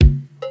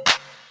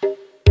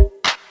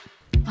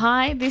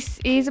Hi, this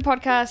is a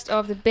podcast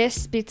of the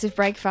best bits of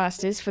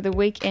Breakfasters for the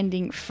week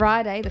ending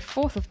Friday, the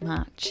 4th of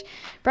March.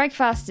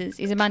 Breakfasters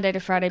is a Monday to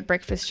Friday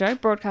breakfast show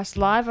broadcast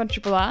live on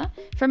Triple R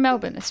from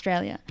Melbourne,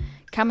 Australia.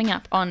 Coming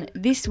up on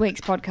this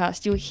week's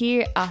podcast, you'll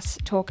hear us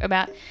talk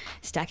about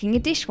stacking a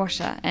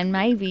dishwasher, and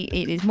maybe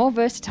it is more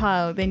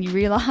versatile than you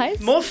realise.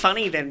 More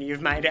funny than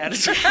you've made out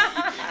of it.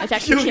 It's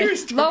actually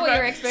lower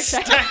your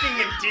expectations. Stacking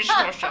a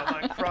dishwasher.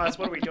 My Christ,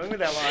 what are we doing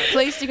with our lives?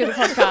 Please stick with the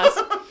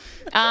podcast.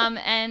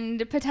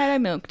 And potato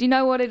milk. Do you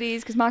know what it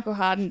is? Because Michael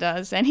Harden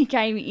does. And he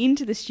came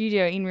into the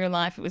studio in real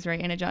life. It was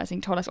very energising.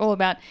 Told us all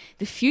about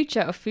the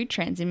future of food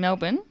trends in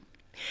Melbourne.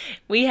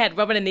 We had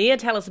Robin Annear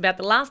tell us about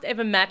the last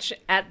ever match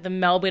at the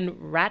Melbourne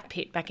Rat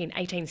Pit back in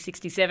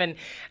 1867.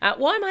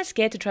 Why am I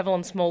scared to travel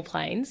on small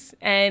planes?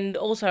 And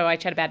also I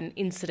chat about an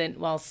incident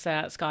whilst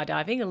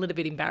skydiving, a little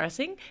bit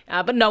embarrassing,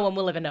 but no one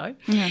will ever know.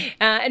 Mm-hmm.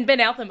 And Ben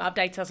Altham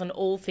updates us on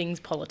all things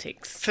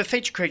politics. For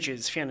Feature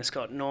Creatures, Fiona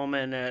Scott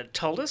Norman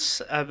told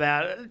us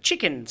about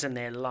chickens and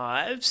their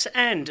lives,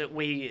 and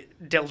we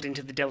delved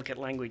into the delicate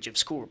language of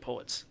school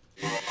reports.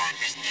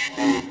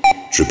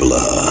 Triple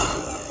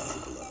R.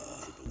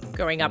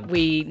 Growing up,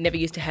 we never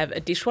used to have a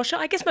dishwasher.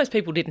 I guess most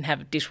people didn't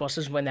have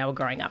dishwashers when they were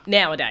growing up.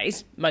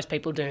 Nowadays, most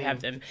people do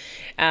have them.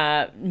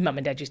 Mum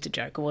and Dad used to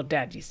joke, or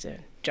Dad used to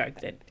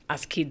joke that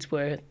us kids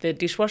were the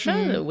dishwasher,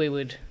 that we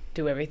would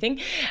do everything.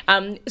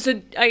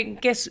 So I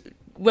guess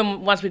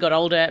once we got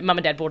older, Mum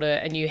and Dad bought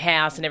a new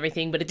house and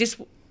everything, but a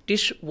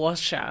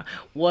dishwasher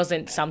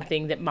wasn't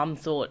something that Mum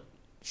thought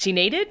she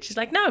needed. She's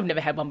like, no, I've never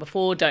had one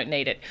before, don't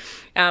need it.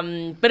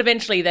 But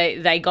eventually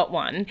they got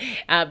one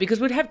because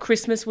we'd have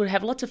Christmas, we'd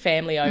have lots of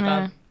family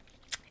over.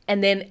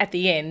 And then at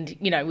the end,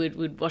 you know,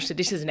 we'd wash the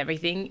dishes and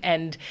everything.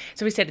 And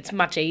so we said it's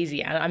much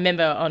easier. I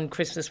remember on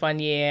Christmas one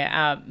year,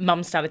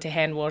 Mum started to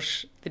hand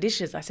wash the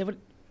dishes. I said,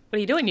 what are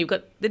you doing? You've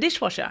got the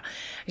dishwasher.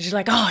 And she's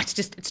like, oh,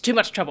 it's too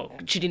much trouble.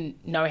 She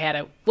didn't know how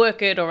to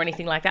work it or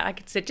anything like that. I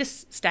said,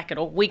 just stack it,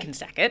 or we can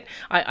stack it.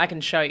 I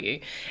can show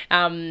you.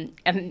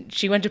 And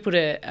she went to put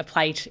a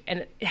plate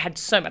and it had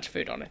so much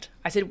food on it.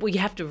 I said, well, you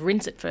have to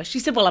rinse it first. She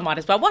said, well, I might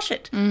as well wash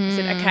it. I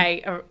said,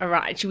 okay, all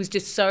right. She was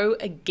just so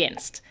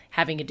against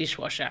having a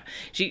dishwasher.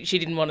 She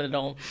didn't want it at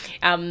all.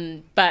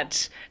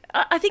 But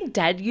I think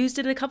Dad used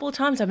it a couple of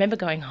times. I remember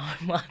going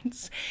home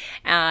once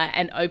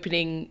and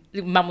opening,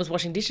 Mum was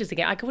washing dishes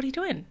again. I go, what are you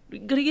doing?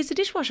 You've got to use the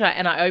dishwasher.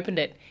 And I opened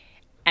it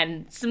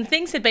and some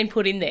things had been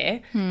put in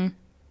there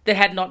that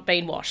had not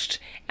been washed.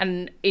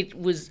 And it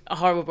was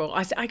horrible.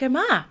 I go,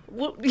 Ma,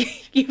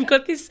 you've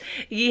got this,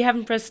 you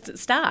haven't pressed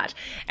start.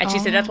 And she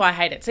said, that's why I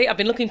hate it. See, I've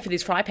been looking for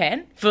this fry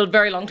pan for a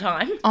very long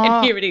time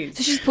and here it is.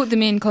 So she just put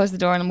them in, closed the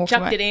door and walked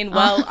away. Chucked it in.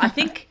 Well, I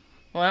think...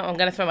 Well, I'm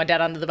going to throw my dad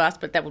under the bus,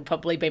 but that would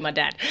probably be my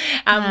dad.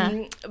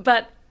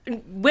 But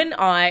when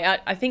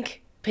I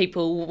think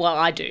people, well,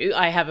 I do,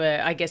 I have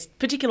I guess,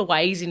 particular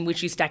ways in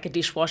which you stack a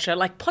dishwasher.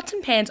 Like pots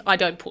and pans, I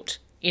don't put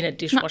in a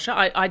dishwasher.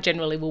 No. I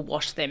generally will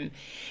wash them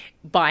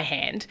by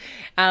hand.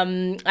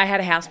 I had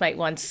a housemate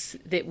once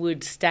that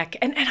would stack,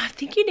 and I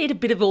think you need a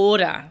bit of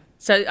order.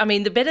 So, I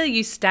mean, the better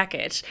you stack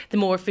it, the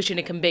more efficient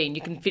it can be, and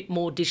you can fit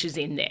more dishes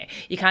in there.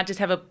 You can't just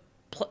have a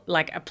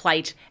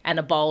plate and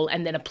a bowl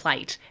and then a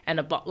plate and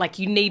a bowl. Like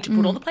you need to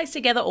put all the plates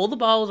together, all the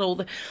bowls,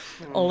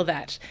 all of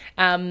that.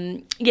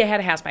 I had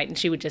a housemate and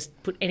she would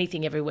just put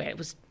anything everywhere. It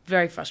was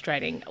very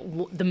frustrating.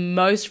 The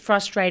most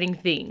frustrating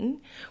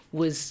thing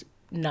was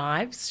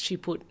knives. She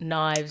put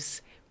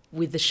knives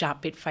with the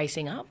sharp bit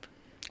facing up.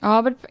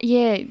 Oh, but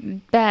yeah,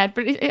 bad.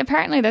 But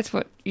apparently that's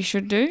what you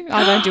should do.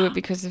 I don't do it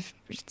because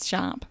it's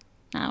sharp.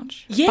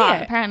 Ouch. Yeah.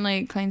 But apparently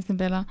it cleans them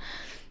better.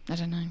 I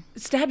don't know.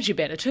 It stabs you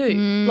better too.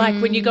 Like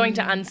when you're going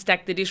to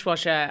unstack the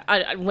dishwasher,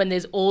 when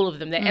there's all of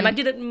them there. And I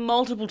did it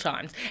multiple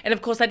times. And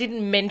of course, I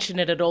didn't mention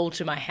it at all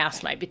to my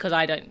housemate because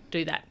I don't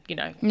do that,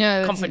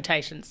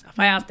 confrontation stuff.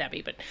 I asked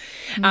Abby, but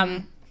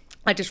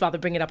I'd just rather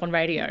bring it up on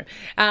radio.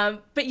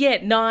 But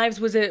yeah,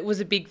 knives was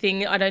a big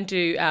thing. I don't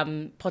do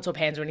pots or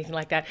pans or anything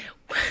like that.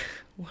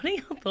 What are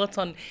your thoughts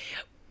on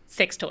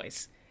sex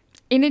toys?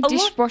 In a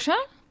dishwasher?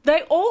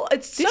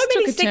 It's so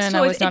many sex toys.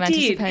 I was not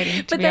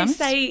anticipating, but they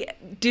say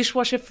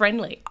dishwasher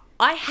friendly.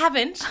 I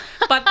haven't,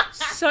 but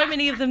so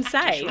many of them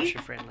say Dishwasher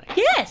friendly.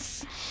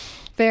 Yes,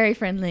 very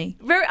friendly.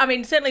 I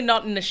mean, certainly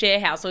not in a share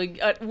house or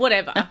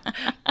whatever.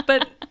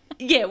 But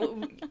yeah,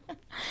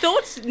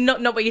 thoughts?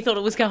 Not what you thought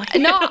it was going.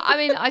 No, I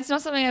mean it's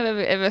not something I've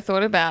ever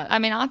thought about. I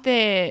mean, aren't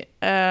there?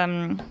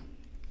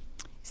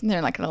 Isn't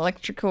there like an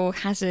electrical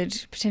hazard,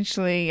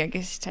 potentially, I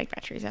guess, take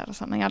batteries out or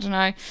something? I don't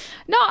know.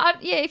 No,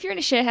 if you're in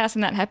a share house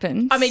and that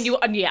happens. I mean, you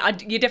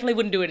definitely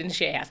wouldn't do it in a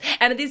share house.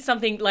 And it is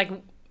something like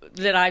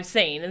that I've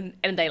seen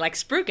and they like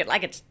spruik it,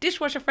 like it's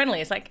dishwasher friendly.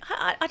 It's like,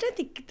 I don't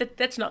think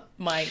that's not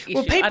my issue.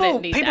 Well, I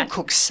don't need people that.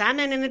 cook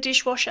salmon in the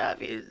dishwasher.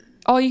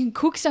 Oh, you can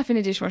cook stuff in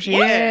a dishwasher,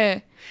 Yeah,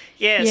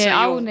 so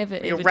I will never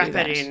ever you'll do wrap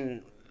that. it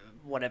in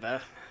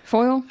whatever.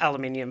 Foil?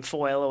 Aluminium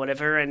foil or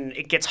whatever, and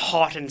it gets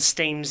hot and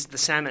steams the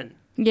salmon.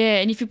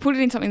 Yeah, and if you put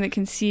it in something that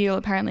can seal,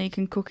 apparently you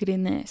can cook it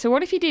in there. So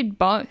what if you did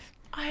both?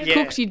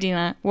 Cooked your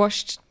dinner,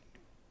 washed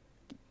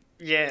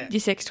your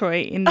sex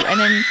toy, and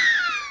then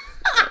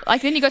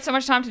Like then you got so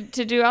much time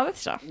to do other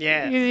stuff.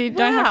 Yeah. You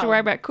don't have to Wow. worry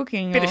about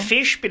cooking. Bit of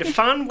fish, bit of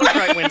fun. What a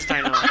great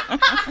Wednesday night.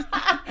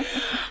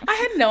 I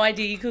had no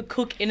idea you could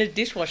cook in a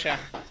dishwasher.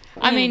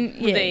 I mean,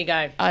 Well, yeah. there you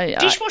go.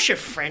 Dishwasher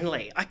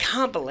friendly. I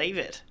can't believe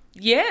it.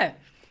 Yeah.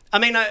 I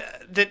mean,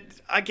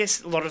 I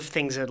guess a lot of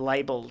things are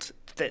labelled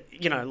that,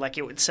 like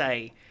it would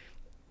say,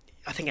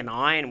 I think an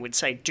iron would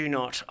say, do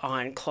not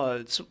iron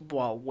clothes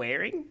while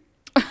wearing.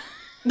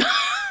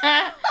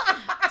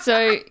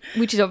 So,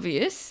 which is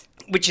obvious.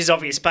 Which is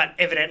obvious, but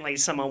evidently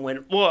someone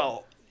went,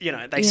 well,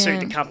 they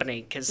sued the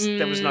company because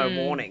there was no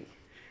warning.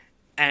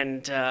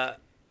 And,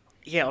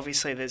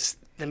 obviously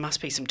there must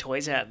be some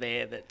toys out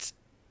there that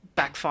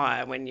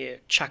backfire when you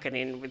chuck it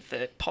in with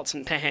the pots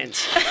and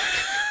pans.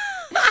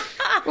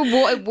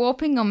 Well,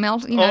 warping or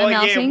melting,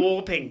 melting. Yeah,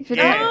 warping. Should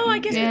Yeah. Oh, I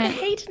guess Yeah. with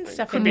the heat and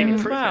stuff Could in be there an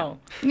as well.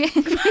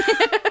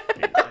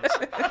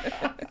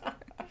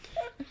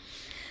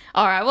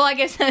 All right, well, I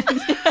guess...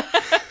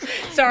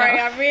 Sorry,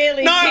 I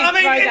really No, did I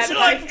mean, throw it's that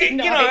like, Post-it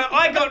note.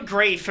 I got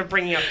grief for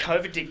bringing up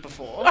COVID dick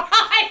before.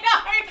 I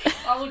know.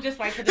 I will just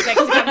wait for the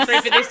text to come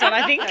through for this one,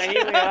 I think.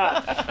 Here we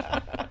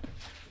are.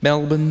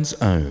 Melbourne's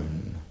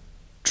own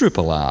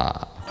Triple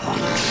R.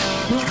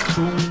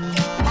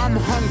 I'm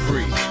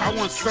hungry. I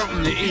want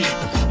something to eat.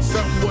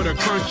 Something with a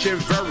crunch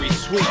and very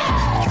sweet.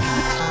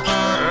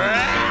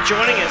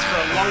 Joining us for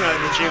a long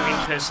overdue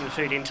in-person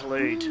food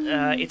interlude,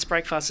 it's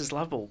Breakfast's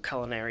Lovable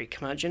culinary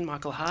curmudgeon,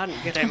 Michael Harden.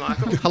 G'day,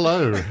 Michael.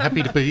 Hello,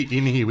 happy to be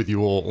in here with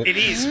you all. It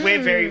is.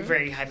 We're very,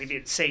 very happy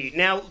to see you.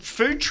 Now,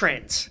 food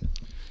trends.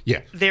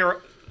 Yeah.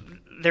 There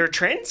are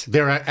trends?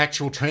 There are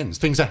actual trends.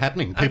 Things are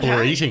happening. People are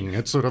Okay. eating.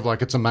 It's sort of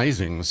like it's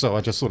amazing. So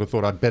I just sort of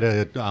thought I'd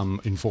better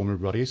inform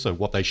everybody so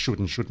what they should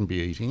and shouldn't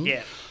be eating.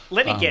 Yeah.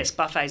 Let me guess,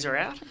 buffets are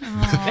out?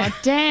 Oh,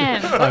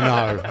 damn.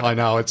 I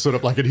know. It's sort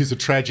of like it is a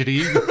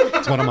tragedy.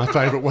 It's one of my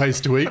favourite ways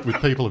to eat, with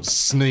people have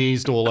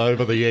sneezed all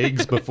over the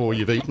eggs before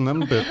you've eaten them.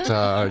 But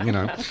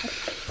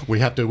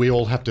we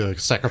all have to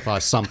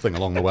sacrifice something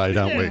along the way,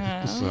 don't we?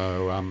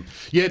 So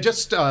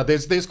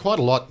there's quite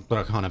a lot that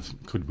I kind of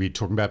could be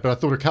talking about. But I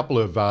thought a couple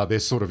of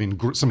there's sort of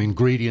some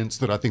ingredients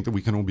that I think that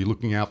we can all be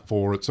looking out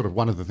for. It's sort of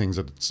one of the things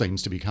that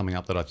seems to be coming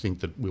up that I think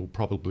that will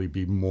probably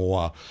be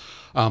more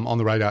on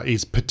the radar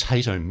is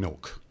potato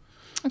milk.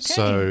 Okay.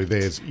 So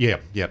there's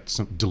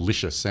some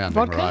delicious sounding,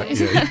 Vodka, right? is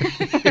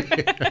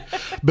Yeah.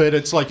 But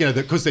it's like,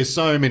 because there's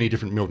so many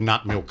different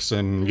nut milks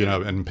and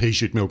and pea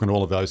shoot milk and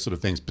all of those sort of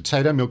things.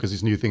 Potato milk is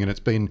this new thing, and it's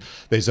been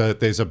there's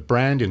a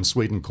brand in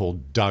Sweden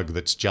called Dug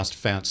that's just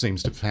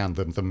seems to have found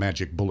the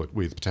magic bullet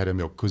with potato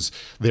milk, because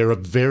they're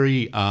it's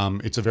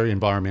a very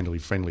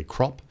environmentally friendly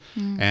crop.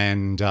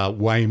 And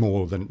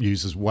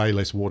uses way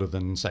less water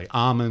than, say,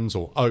 almonds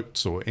or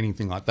oats or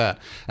anything like that.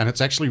 And it's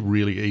actually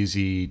really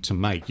easy to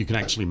make. You can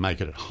actually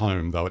make it at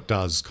home, though it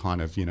does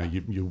kind of,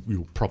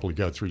 you'll probably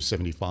go through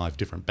 75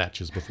 different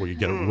batches before you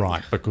get it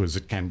right, because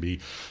it can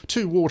be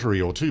too watery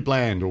or too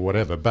bland or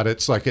whatever. But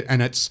it's like,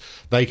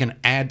 they can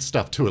add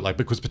stuff to it, like,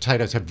 because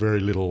potatoes have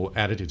very little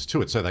additives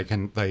to it, so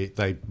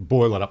they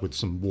boil it up with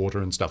some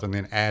water and stuff, and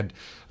then add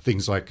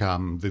things like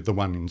the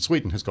one in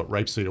Sweden has got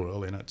rapeseed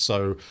oil in it.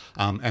 So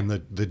and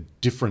the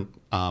different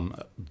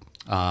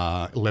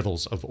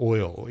levels of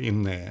oil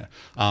in there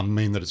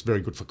mean that it's very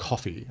good for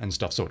coffee and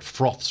stuff. So it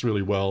froths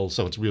really well.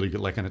 So it's really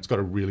good. And it's got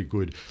a really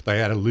good. They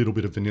add a little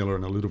bit of vanilla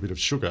and a little bit of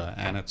sugar,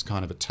 and it's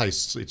kind of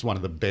It's one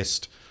of the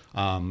best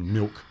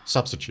milk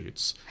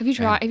substitutes. Have you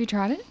tried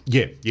it?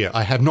 Yeah.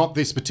 I have not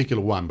this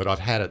particular one, but I've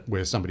had it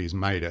where somebody's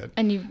made it.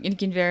 And you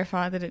can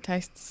verify that it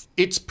tastes...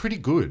 It's pretty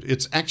good.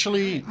 It's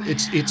actually,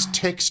 it's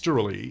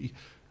texturally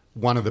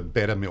one of the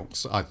better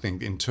milks, I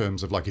think, in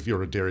terms of, like, if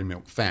you're a dairy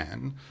milk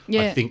fan.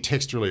 Yeah. I think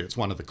texturally it's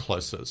one of the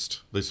closest,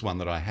 this one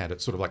that I had.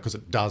 It's sort of like, because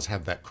it does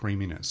have that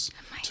creaminess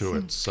to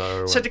it.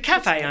 So So the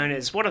cafe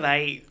owners,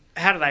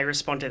 how do they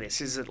respond to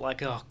this? Is it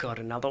like, oh God,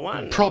 another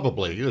one?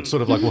 Probably. It's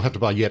sort of like we'll have to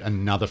buy yet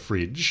another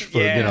fridge.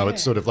 For,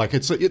 it's sort of like,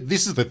 this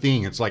is the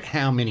thing. It's like,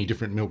 how many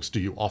different milks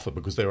do you offer?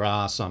 Because there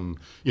are some,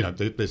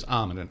 there's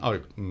almond and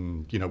oat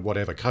and,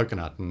 whatever,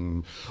 coconut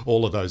and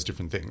all of those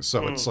different things.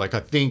 So it's like, I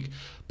think,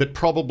 but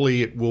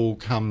probably it will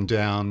come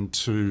down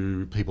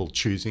to people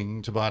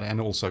choosing to buy it and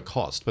also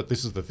cost. But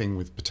this is the thing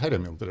with potato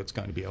milk, that it's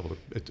going to be able to,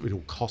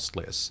 it'll cost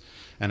less.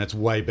 And it's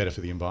way better for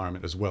the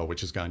environment as well,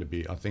 which is going to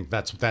be, I think,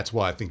 that's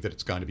why I think that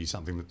it's going to be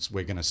something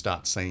we're going to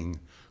start seeing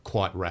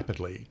quite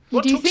rapidly.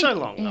 What Do you took so think-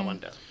 long, I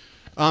wonder?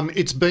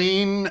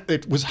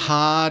 It was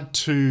hard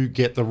to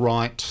get the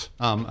right,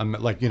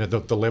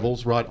 the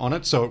levels right on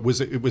it. So it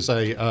was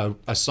a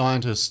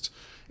scientist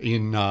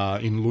in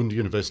Lund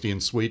University in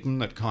Sweden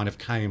that kind of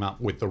came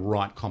up with the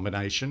right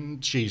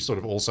combination. She sort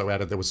of also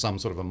added, there was some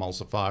sort of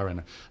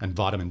emulsifier and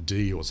vitamin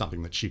D or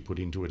something that she put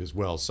into it as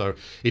well. So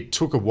it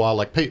took a while.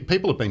 Like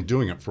people have been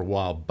doing it for a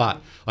while,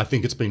 but I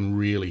think it's been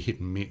really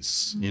hit and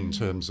miss in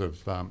terms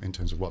of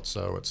what.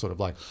 So it's sort of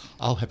like,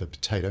 I'll have a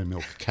potato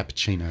milk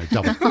cappuccino,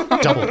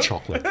 double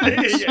chocolate.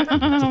 Thanks.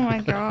 Oh,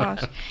 my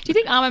gosh. Do you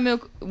think almond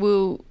milk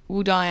will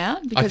die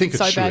out because I think it's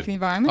so it should. bad for the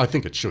environment? I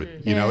think it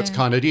should. Yeah.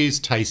 It is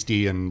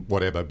tasty and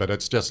whatever, but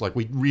it's just like,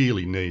 we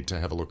really need to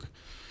have a look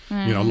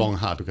long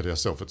hard look at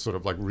ourselves. It's sort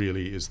of like,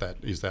 really, is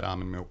that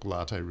almond milk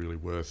latte really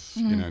worth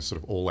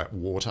sort of all that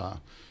water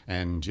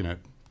and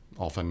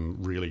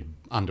often really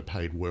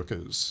underpaid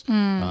workers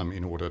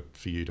in order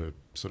for you to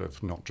sort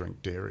of not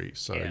drink dairy.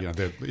 So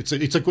it's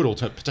a good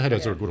alternative.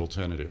 Potatoes are a good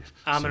alternative.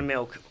 Almond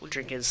milk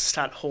drinkers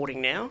start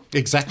hoarding now.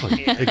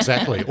 Exactly.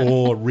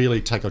 Or really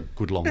take a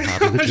good long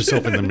hard look at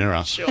yourself in the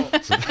mirror. Sure.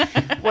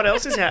 What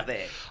else is out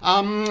there?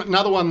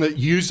 Another one, that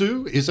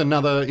yuzu is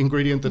another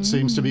ingredient that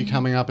seems to be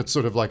coming up. It's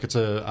sort of like, it's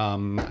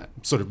a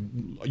sort of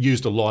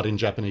used a lot in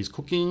Japanese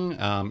cooking.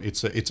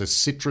 It's a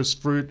citrus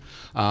fruit.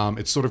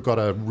 It's sort of got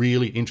a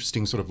really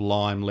interesting sort of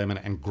lime, lemon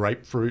and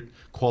grapefruit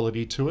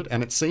quality to it.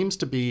 And it seems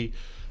to be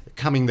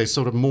there's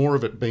sort of more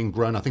of it being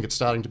grown. I think it's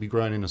starting to be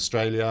grown in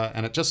Australia,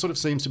 and it just sort of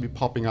seems to be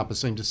popping up. I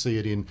seem to see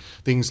it in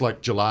things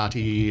like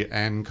gelati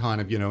and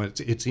kind of,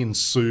 it's in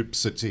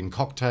soups, it's in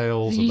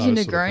cocktails. There's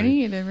a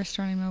Negroni at a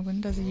restaurant in Melbourne.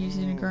 Does it use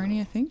a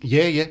Negroni, I think?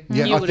 Yeah.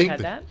 You would have had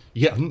that?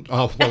 Yeah.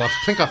 Oh, well, I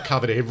think I've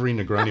covered every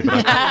Negroni,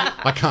 but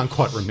I can't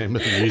quite remember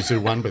the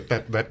yuzu one, but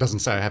that doesn't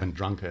say I haven't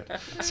drunk it.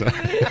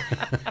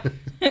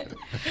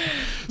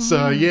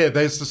 So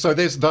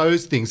there's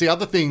those things. The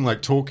other thing,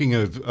 like talking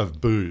of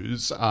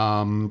booze,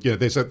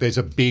 there's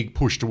a big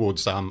push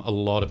towards a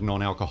lot of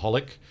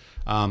non-alcoholic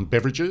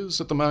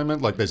beverages at the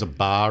moment. Like there's a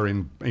bar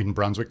in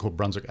Brunswick called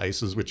Brunswick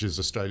Aces, which is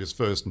Australia's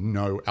first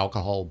no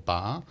alcohol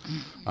bar.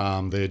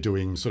 They're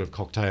doing sort of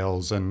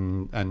cocktails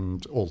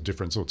and all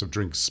different sorts of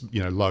drinks,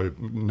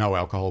 no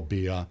alcohol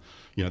beer,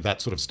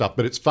 that sort of stuff.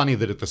 But it's funny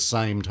that at the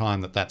same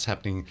time that's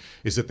happening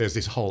is that there's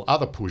this whole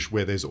other push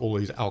where there's all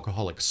these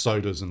alcoholic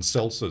sodas and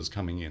seltzers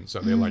coming in.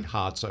 So they're like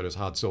hard sodas,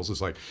 hard seltzers,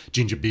 like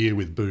ginger beer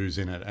with booze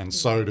in it and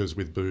sodas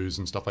with booze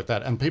and stuff like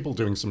that. And people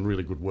doing some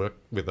really good work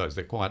with those.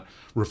 They're quite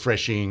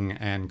refreshing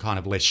and kind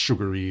of less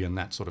sugary and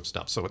that sort of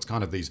stuff. So it's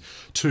kind of these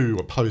two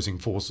opposing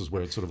forces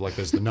where it's sort of like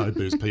there's the no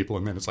booze people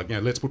and then it's like,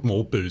 let's put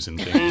more booze in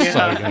things.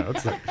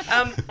 It's like...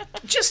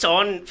 Just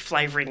on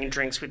flavouring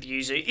drinks with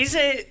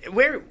yuzu,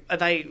 where are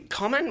they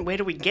common? Where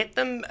do we get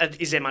them?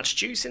 Is there much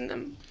juice in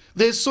them?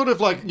 There's sort of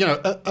like,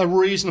 a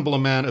reasonable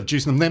amount of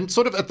juice in them. Then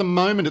sort of at the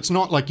moment, it's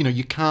not like,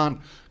 you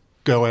can't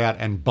go out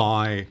and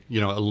buy,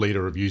 a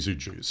litre of yuzu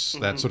juice,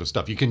 that sort of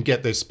stuff. You can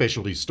get their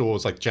specialty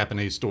stores, like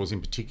Japanese stores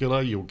in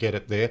particular. You'll get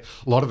it there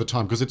a lot of the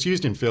time because it's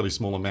used in fairly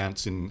small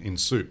amounts in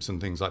soups and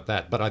things like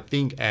that. But I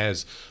think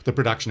as the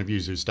production of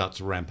yuzu starts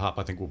to ramp up,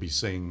 I think we'll be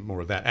seeing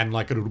more of that. And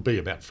like it'll be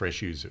about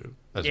fresh yuzu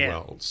as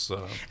well.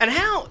 So. And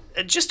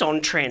just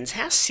on trends,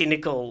 how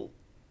cynical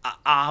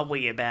are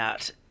we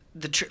about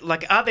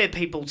are there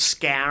people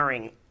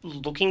scouring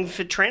looking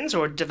for trends,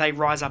 or do they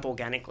rise up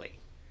organically?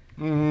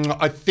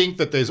 I think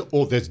that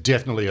there's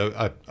definitely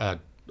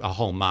a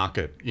whole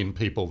market in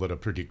people that are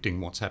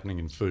predicting what's happening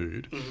in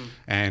food.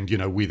 And,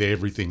 with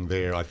everything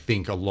there, I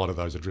think a lot of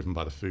those are driven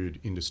by the food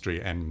industry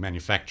and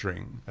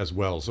manufacturing as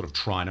well, sort of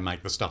trying to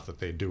make the stuff that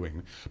they're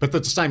doing. But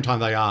at the same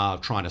time, they are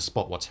trying to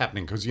spot what's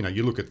happening because,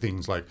 you look at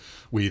things like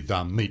with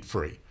Meat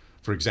Free,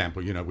 for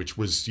example, which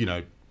was,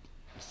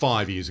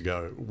 5 years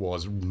ago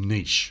was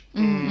niche,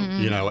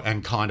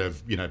 and kind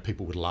of,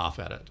 people would laugh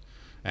at it.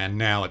 And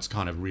now it's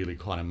kind of really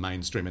kind of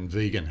mainstream, and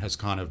vegan has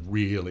kind of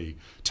really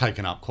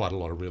taken up quite a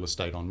lot of real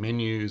estate on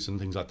menus and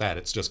things like that.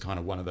 It's just kind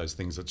of one of those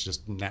things that's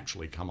just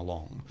naturally come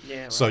along.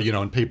 Yeah, right. So,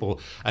 and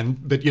people,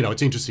 but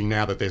it's interesting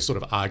now that there's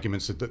sort of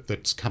arguments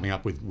that's coming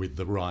up with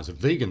the rise of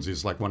vegans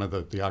is like one of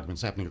the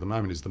arguments happening at the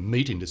moment is the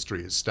meat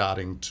industry is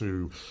starting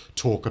to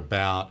talk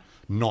about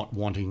not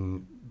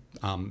wanting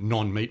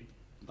non-meat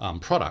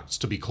products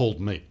to be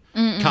called meat.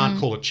 Can't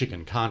call it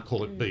chicken, can't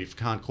call it beef,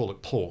 can't call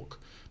it pork.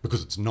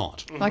 Because it's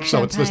not. Like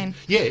champagne.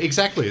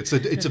 Exactly. It's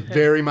a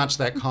very much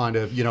that kind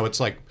of, it's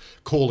like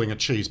calling a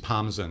cheese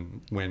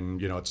parmesan when,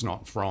 it's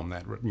not from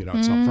that,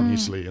 it's not from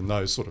Italy and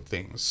those sort of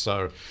things.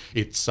 So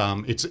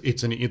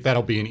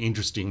that'll be an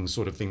interesting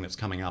sort of thing that's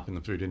coming up in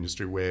the food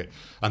industry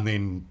and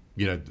then,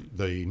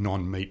 the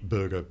non-meat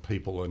burger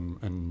people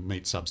and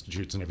meat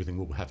substitutes and everything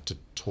will have to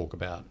talk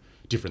about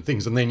different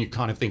things. And then you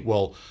kind of think,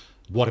 well,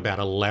 what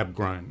about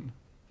lab-grown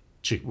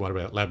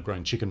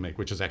chicken meat,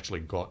 which has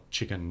actually got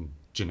chicken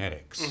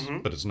genetics,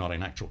 but it's not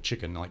an actual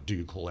chicken? Like, do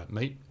you call that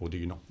meat or do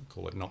you not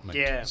call it not meat?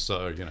 Yeah.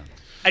 So,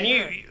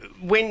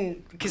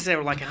 And because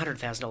they're like $100,000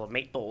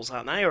 meatballs,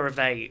 aren't they? Or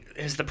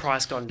has the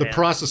price gone down? The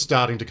price is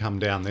starting to come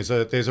down. There's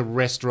a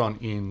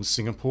restaurant in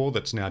Singapore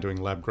that's now doing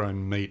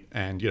lab-grown meat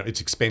and,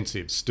 it's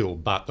expensive still,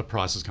 but the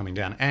price is coming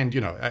down. And,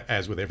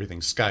 as with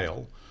everything,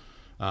 scale.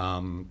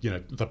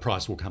 The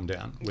price will come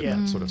down with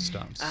that sort of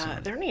stuff. So. Are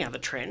there any other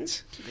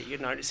trends that you're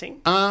noticing?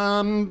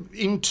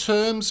 In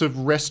terms of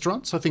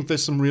restaurants, I think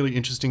there's some really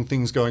interesting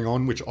things going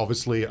on, which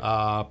obviously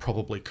are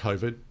probably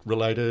COVID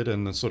related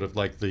and the sort of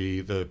like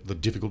the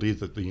difficulty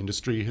that the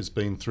industry has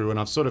been through. And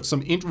I've sort of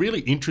some really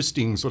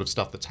interesting sort of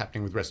stuff that's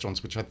happening with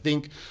restaurants, which I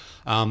think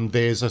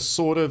there's a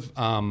sort of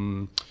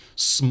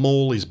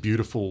small is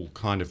beautiful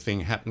kind of thing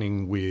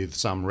happening with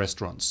some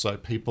restaurants. So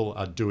people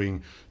are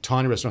doing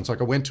tiny restaurants.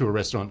 Like I went to a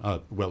restaurant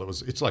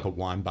it's like a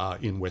wine bar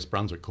in West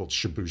Brunswick called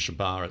Shabusha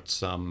Bar.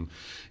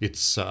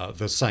 It's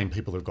the same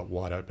people who've got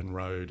Wide Open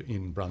Road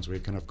in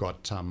Brunswick and have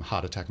got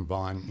Heart Attack and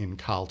Vine in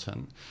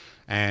Carlton.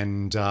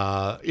 And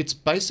it's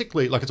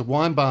basically like it's a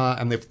wine bar,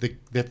 and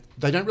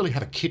they don't really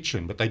have a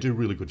kitchen, but they do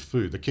really good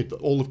food.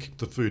 All of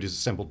the food is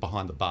assembled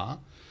behind the bar.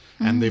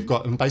 And they've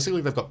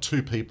got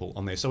two people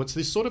on there. So it's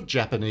this sort of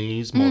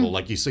Japanese model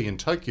like you see in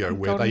Tokyo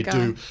where they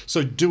do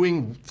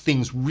doing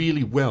things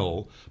really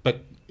well,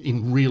 but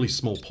in really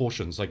small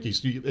portions. Like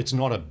it's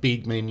not a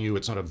big menu,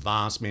 it's not a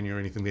vast menu or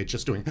anything. They're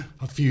just doing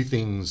a few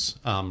things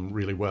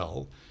really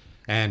well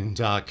and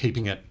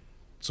keeping it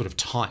sort of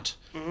tight.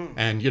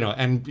 And at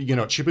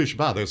Shabusha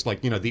Bar, there's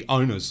the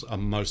owners are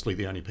mostly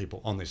the only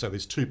people on there. So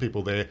there's two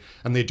people there,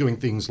 and they're doing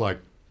things like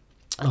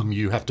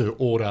you have to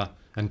order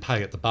and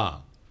pay at the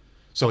bar.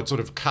 So it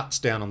sort of cuts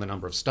down on the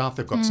number of staff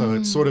they've got. So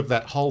it's sort of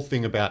that whole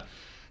thing about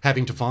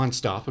having to find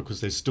staff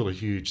because there's still a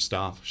huge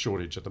staff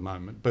shortage at the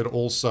moment, but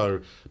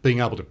also being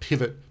able to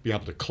pivot, being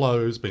able to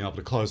close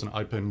and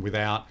open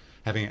without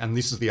having, and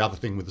this is the other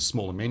thing with the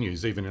smaller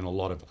menus, even in a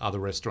lot of other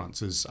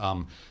restaurants, is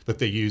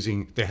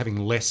that they're having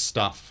less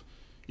stuff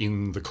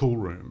in the cool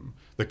room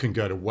that can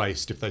go to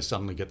waste if they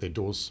suddenly get their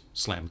doors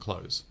slammed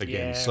closed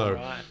again.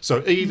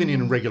 So even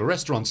in regular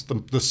restaurants,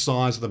 the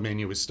size of the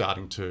menu is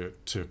starting to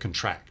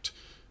contract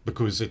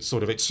because it's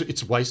sort of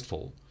it's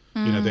wasteful.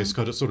 There's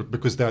got to sort of,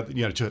 because they're,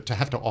 to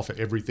have to offer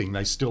everything,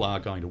 they still are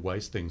going to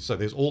waste things. So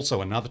there's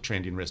also another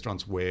trend in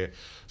restaurants where,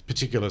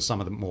 particularly some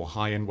of the more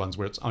high-end ones,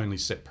 where it's only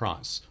set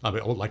price,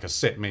 or like a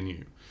set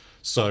menu.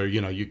 So,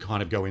 you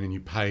kind of go in and you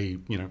pay,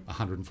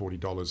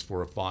 $140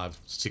 for a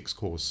 5-6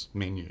 course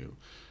menu.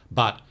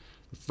 But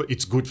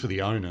it's good for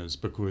the owners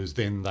because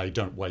then they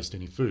don't waste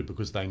any food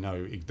because they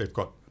know they've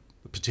got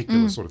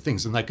particular sort of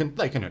things, and they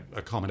can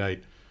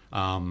accommodate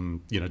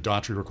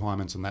dietary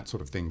requirements and that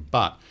sort of thing.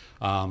 But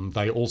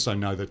they also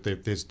know that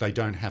they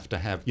don't have to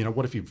have,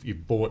 what if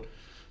you've bought,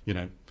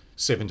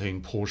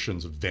 17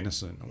 portions of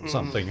venison or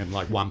something and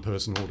like one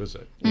person orders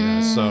it,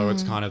 so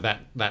it's kind of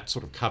that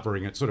sort of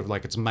covering it, sort of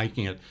like it's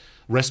making it,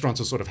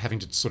 restaurants are sort of having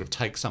to sort of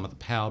take some of the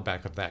power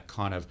back of that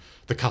kind of,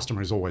 the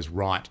customer is always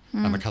right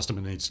and the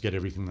customer needs to get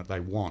everything that they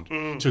want,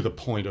 to the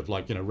point of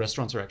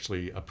restaurants are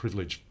actually a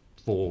privilege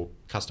for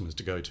customers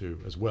to go to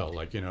as well.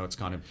 It's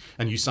kind of,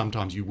 and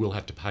sometimes you will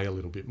have to pay a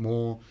little bit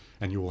more,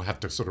 and you will have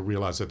to sort of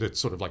realise that it's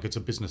sort of like it's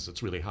a business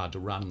that's really hard to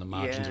run and the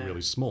margins are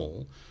really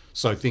small.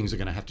 So things are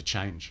going to have to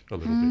change a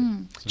little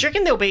bit. So. Do you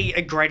reckon there'll be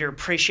a greater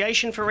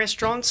appreciation for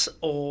restaurants,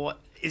 or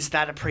is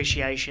that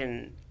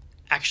appreciation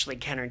actually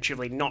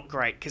counterintuitively not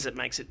great because it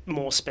makes it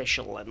more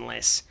special and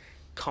less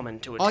common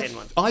to attend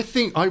one? I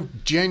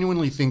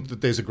genuinely think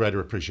that there's a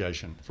greater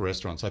appreciation for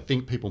restaurants. I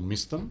think people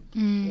miss them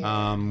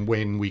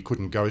when we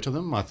couldn't go to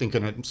them. I think,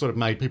 and it sort of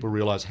made people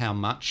realise how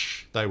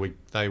much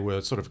they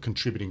were sort of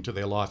contributing to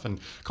their life and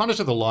kind of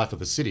to the life of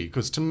the city.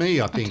 Because to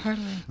me, I think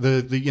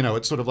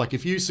it's sort of like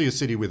if you see a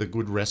city with a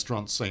good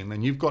restaurant scene,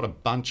 then you've got a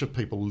bunch of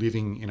people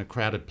living in a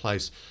crowded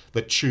place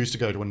that choose to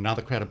go to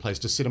another crowded place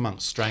to sit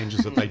amongst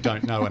strangers that they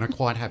don't know and are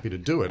quite happy to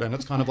do it. And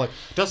it's kind of like,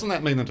 doesn't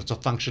that mean that it's a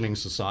functioning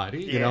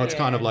society? It's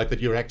kind of like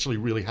that you're actually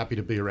really happy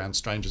to be around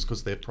strangers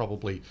because they're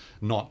probably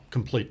not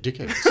complete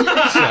dickheads.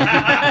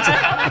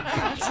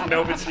 That's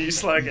Melbourne's new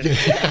slogan.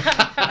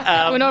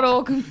 We're not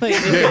all complete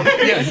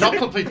dickheads. Not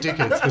complete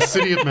dickheads. The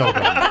city of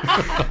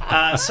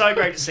Melbourne. So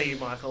great to see you,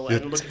 Michael,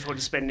 and looking forward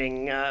to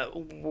spending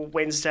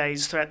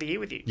Wednesdays throughout the year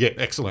with you. Yeah,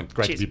 excellent.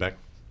 Great to be back.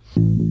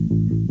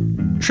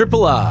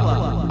 Triple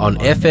R on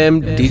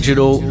FM,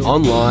 digital,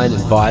 online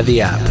and via the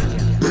app.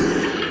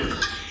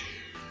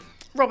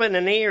 Robin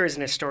Annear is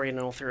an historian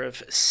and author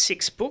of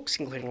 6 books,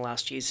 including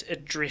last year's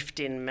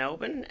Adrift in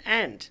Melbourne.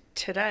 And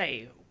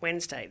today,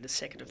 Wednesday, the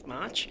 2nd of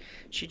March,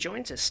 she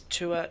joins us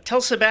to tell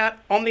us about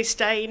on this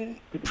day in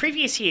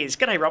previous years.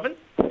 G'day, Robin.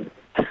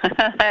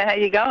 How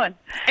you going?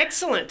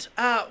 Excellent.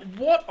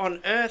 What on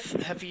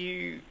earth have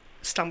you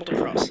stumbled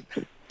across?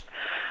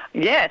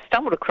 Yeah,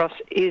 stumbled across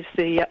is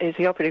the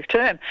operative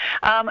term.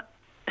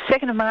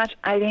 2nd of March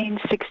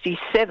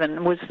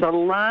 1867 was the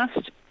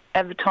last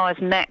advertised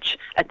match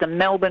at the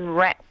Melbourne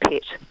Rat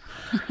Pit.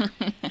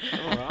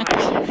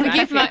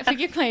 Right.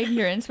 Forgive my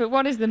ignorance, but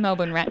what is the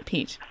Melbourne Rat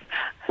Pit?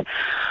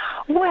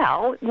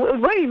 Well,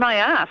 you may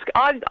ask.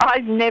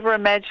 I've never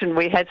imagined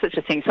we had such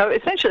a thing. So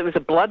essentially it was a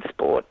blood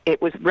sport.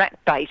 It was rat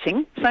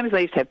baiting, same as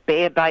they used to have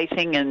bear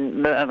baiting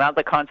and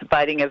other kinds of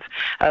baiting of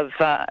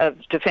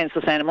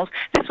defenceless animals.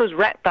 This was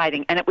rat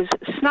baiting, and it was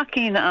snuck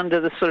in under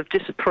the sort of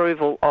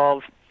disapproval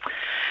of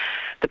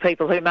the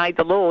people who made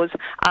the laws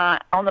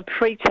on the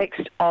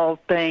pretext of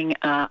being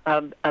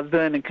a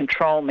vermin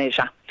control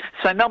measure.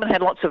 So Melbourne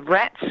had lots of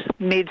rats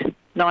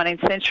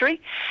mid-19th century,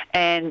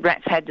 and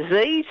rats had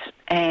disease,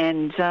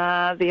 And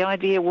the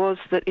idea was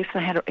that if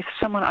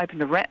someone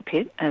opened a rat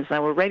pit, as they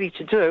were ready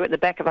to do, at the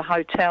back of a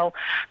hotel,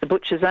 the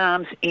Butcher's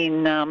Arms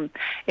in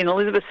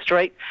Elizabeth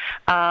Street,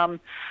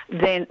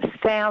 then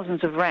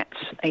thousands of rats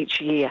each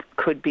year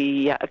could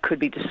be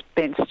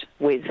dispensed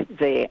with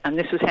there. And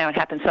this was how it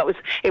happened. So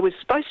it was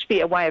supposed to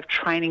be a way of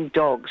training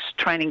dogs,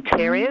 training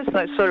terriers,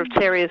 those sort of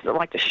terriers that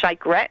like to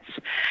shake rats.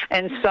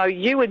 And so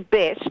you would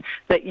bet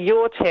that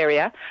your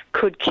terrier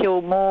could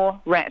kill more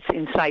rats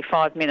in, say,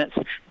 5 minutes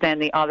than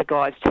the other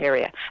guy's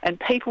terrier. And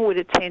people would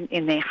attend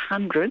in their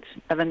hundreds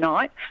of a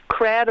night,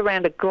 crowd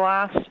around a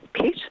glass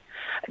pit.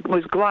 It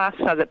was glass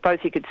so that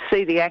both you could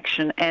see the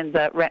action and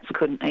the rats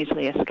couldn't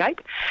easily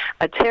escape.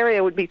 A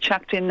terrier would be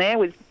chucked in there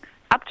with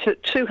up to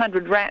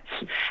 200 rats,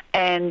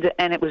 and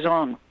it was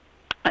on.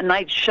 And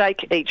they'd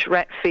shake each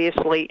rat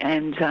fiercely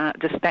and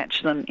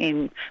dispatch them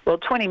in,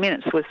 20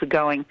 minutes was the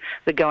going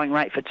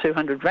rate for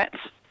 200 rats.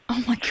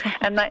 Oh my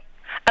God!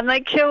 And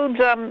they killed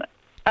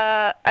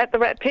at the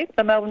rat pit,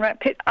 the Melbourne rat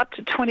pit, up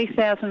to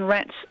 20,000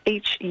 rats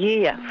each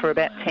year for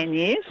about 10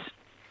 years.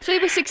 So it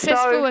was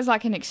successful as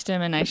like an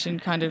extermination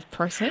kind of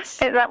process?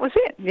 That was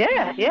it,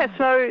 yeah.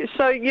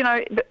 So you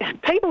know,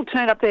 people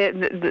turned up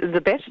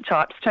the better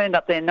types turned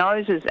up their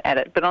noses at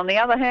it. But on the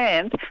other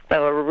hand, they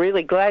were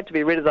really glad to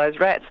be rid of those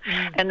rats.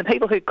 And the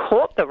people who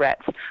caught the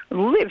rats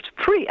lived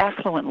pretty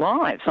affluent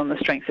lives on the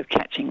strength of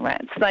catching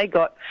rats. They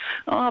got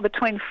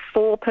between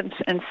 4p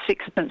and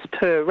 6p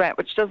per rat,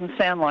 which doesn't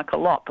sound like a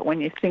lot, but when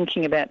you're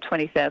thinking about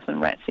 20,000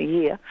 rats a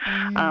year,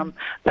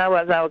 they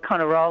were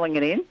kind of rolling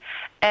it in.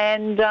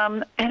 And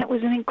it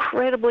was an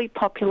incredibly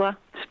popular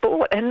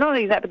sport. And not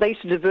only that, but they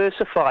used to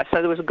diversify. So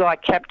there was a guy,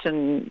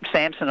 Captain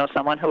Sampson or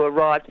someone, who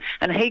arrived,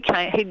 and he'd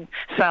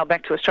sailed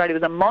back to Australia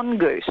with a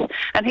mongoose.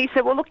 And he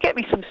said, well, look, get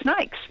me some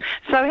snakes.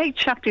 So he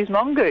chucked his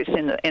mongoose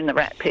in the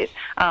rat pit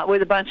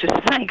with a bunch of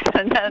snakes,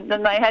 and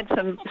then they had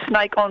some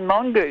snake on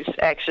mongoose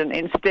action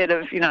instead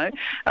of,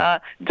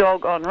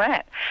 dog on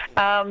rat.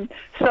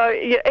 So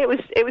yeah, it was,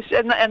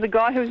 and the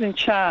guy who was in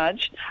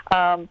charge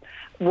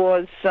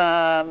was.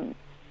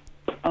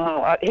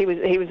 He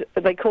was.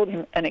 They called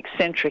him an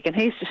eccentric, and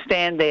he used to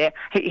stand there.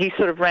 He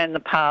sort of ran the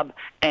pub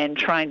and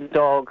trained the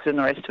dogs and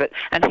the rest of it.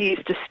 And he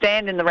used to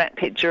stand in the rat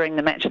pit during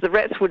the match. The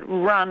rats would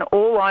run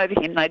all over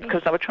him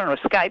because they were trying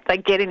to escape.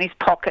 They'd get in his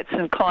pockets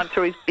and climb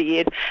through his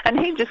beard, and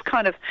he just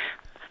kind of,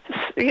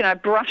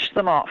 brushed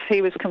them off.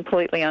 He was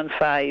completely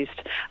unfazed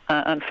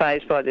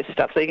by this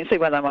stuff. So you can see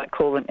why they might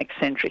call him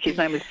eccentric. His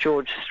name was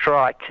George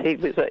Strike. He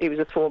was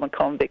a former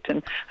convict,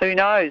 and who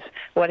knows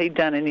what he'd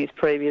done in his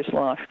previous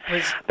life.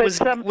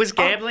 Was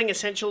gambling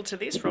essential to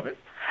this, Robin?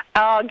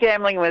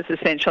 Gambling was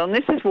essential, and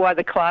this is why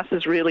the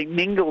classes really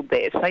mingled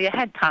there. So you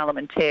had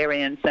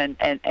parliamentarians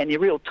and your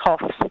real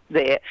toffs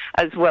there,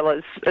 as well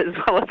as a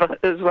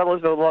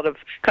lot of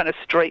kind of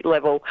street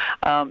level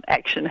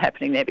action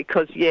happening there.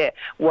 Because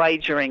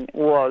wagering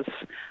was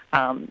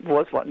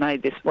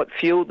what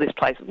fueled this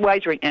place.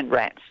 Wagering and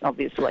rats,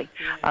 obviously.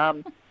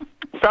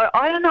 So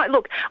I don't know.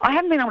 Look, I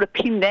haven't been able to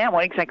pin down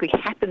what exactly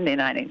happened in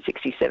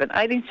 1867.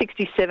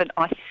 1867,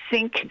 I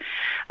think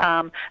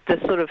the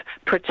sort of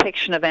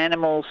protection of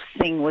animals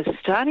thing was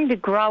starting to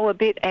grow a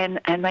bit, and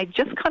they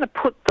just kind of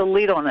put the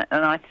lid on it.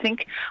 And I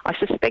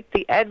suspect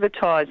the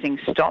advertising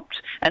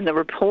stopped and the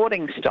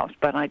reporting stopped,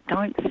 but I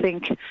don't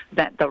think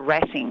that the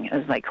ratting,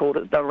 as they called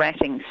it, the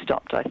ratting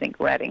stopped. I think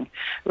ratting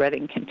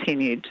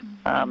continued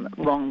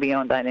long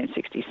beyond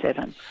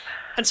 1867.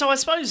 And so I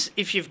suppose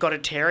if you've got a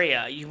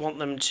terrier, you want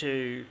them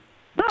to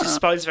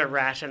dispose of a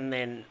rat and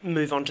then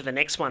move on to the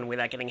next one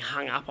without getting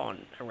hung up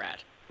on a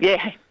rat.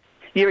 Yeah.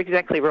 You're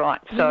exactly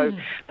right. So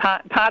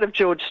part of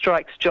George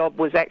Strike's job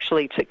was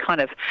actually to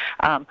kind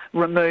of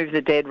remove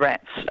the dead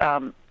rats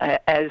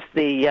as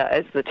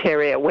the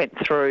terrier went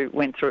through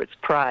its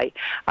prey,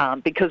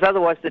 because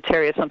otherwise the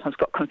terrier sometimes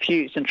got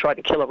confused and tried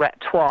to kill a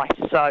rat twice.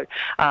 So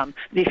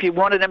if you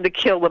wanted them to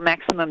kill the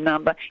maximum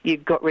number, you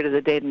got rid of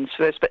the dead ones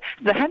first. But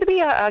there had to be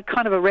a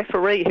kind of a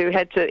referee who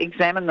had to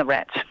examine the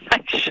rat to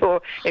make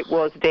sure it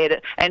was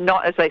dead, and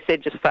not, as they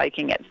said, just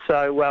faking it.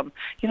 So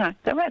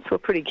the rats were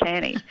pretty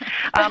canny.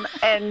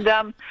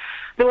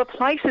 There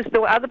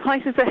were other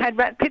places that had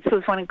rat pits. There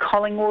was one in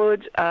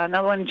Collingwood,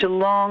 another one in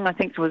Geelong. I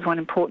think there was one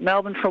in Port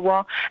Melbourne for a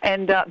while,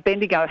 and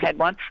Bendigo had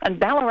one. And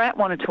Ballarat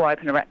wanted to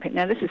open a rat pit.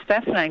 Now, this is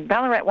fascinating.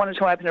 Ballarat wanted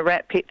to open a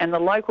rat pit, and the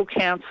local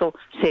council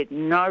said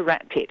no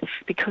rat pit,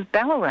 because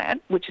Ballarat,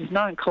 which is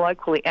known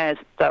colloquially as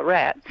the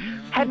Rat,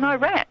 had no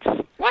rats.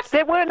 What?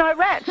 There were no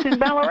rats in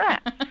Ballarat.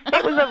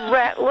 It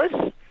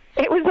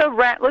was a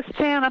ratless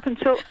town up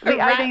until the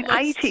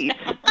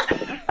 1880s.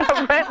 A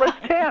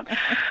ratless town.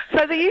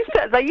 So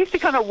they used to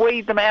kind of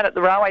weed them out at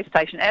the railway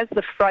station as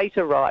the freight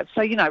arrived.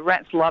 So,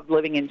 rats loved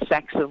living in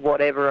sacks of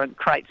whatever and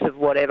crates of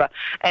whatever,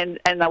 and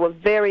they were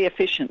very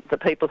efficient, the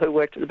people who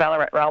worked at the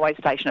Ballarat railway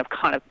station,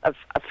 of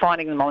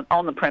finding them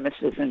on the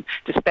premises and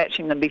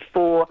dispatching them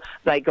before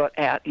they got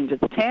out into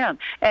the town.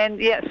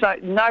 And so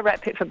no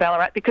rat pit for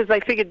Ballarat, because they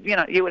figured,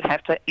 you would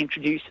have to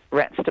introduce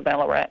rats to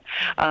Ballarat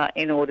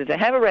in order to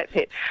have a rat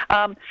pit.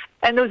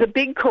 And there was a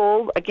big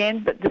call,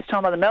 again, but this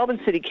time by the Melbourne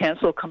City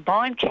Council, or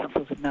Combined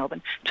Councils of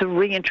Melbourne, to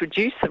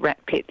reintroduce the rat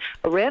pit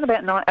around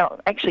about,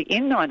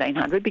 in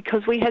 1900,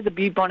 because we had the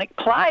bubonic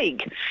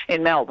plague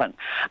in Melbourne.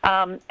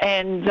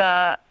 And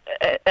a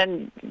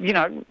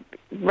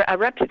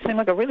rat pit seemed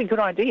like a really good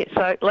idea.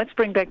 So let's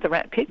bring back the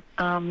rat pit,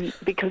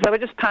 because they were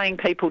just paying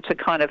people to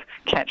kind of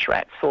catch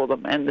rats for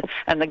them, and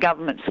the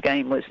government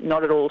scheme was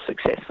not at all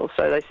successful.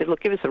 So they said,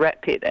 look, give us a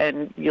rat pit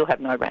and you'll have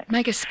no rats.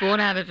 Make a sport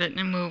out of it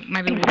and we'll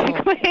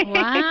talk.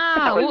 Wow.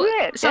 That was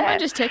it, Someone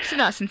just texted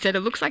us and said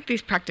it looks like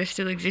this practice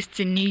still exists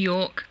in New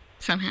York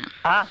somehow.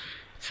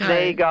 So.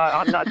 There you go.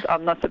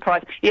 I'm not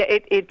surprised. Yeah,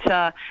 it's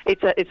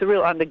a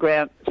real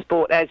underground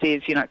sport, as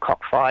is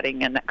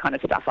cockfighting and that kind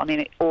of stuff. I mean,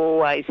 it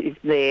always is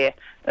there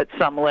at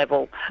some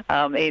level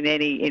in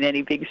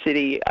any big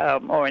city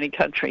or any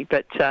country.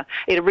 But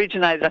it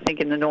originated, I think,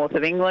 in the north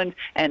of England,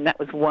 and that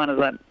was one of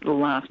the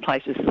last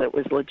places that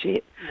was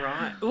legit.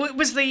 Right.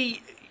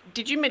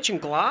 Did you mention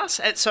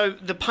glass? So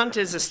the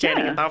punters are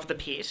standing above the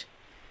pit.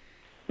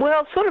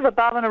 Well, sort of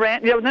above and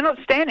around. They're not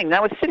standing. They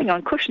were sitting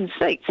on cushioned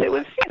seats. It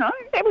was,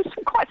 it was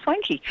quite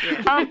swanky.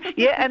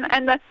 Yeah.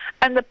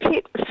 And the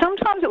pit.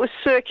 Sometimes it was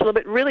circular,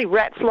 but really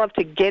rats love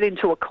to get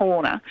into a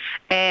corner,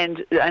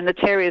 and the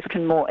terriers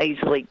can more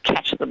easily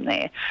catch them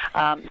there.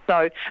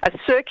 So a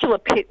circular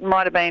pit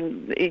might have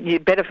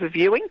been better for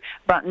viewing,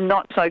 but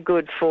not so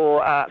good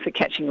for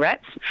catching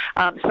rats.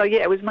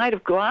 It was made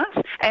of glass.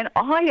 And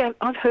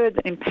I've heard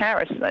that in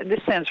Paris.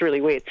 This sounds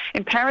really weird.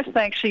 In Paris,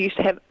 they actually used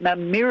to have a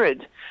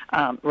mirrored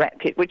rat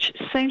pit, which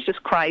seems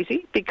just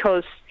crazy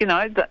because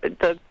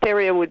the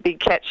terrier would be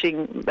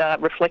catching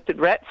reflected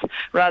rats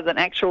rather than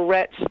actual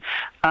rats.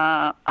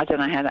 I don't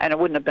know how, and it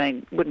wouldn't have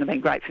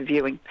been great for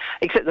viewing,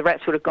 except the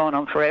rats would have gone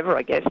on forever,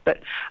 I guess. But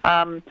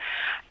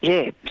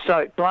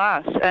so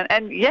glass,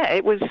 and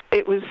it was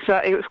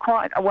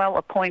quite a well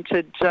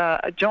appointed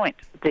joint.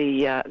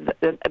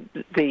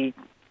 The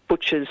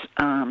Butcher's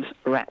Arms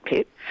rat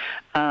pit.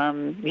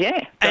 Done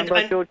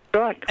by George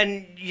Strike.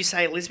 And you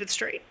say Elizabeth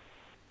Street?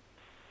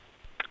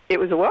 It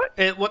was a what?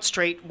 What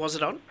street was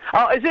it on?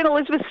 Oh, it was in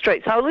Elizabeth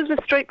Street. So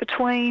Elizabeth Street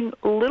between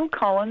Little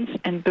Collins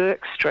and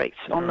Burke Streets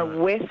on the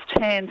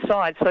west-hand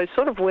side. So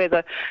sort of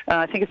where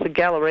I think it's the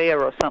Galleria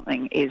or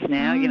something is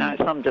now,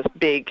 some just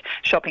big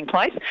shopping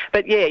place.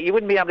 But, you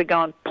wouldn't be able to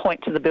go and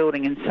point to the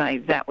building and say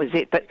that was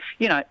it. But,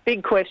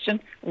 big question,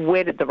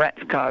 where did the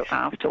rats go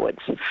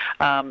afterwards?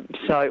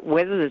 So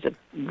whether there's a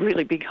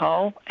really big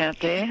hole out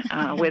there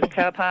where the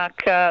car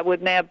park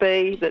would now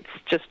be that's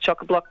just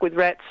chock-a-block with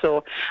rats,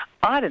 or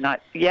I don't know,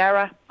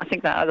 Yarra. I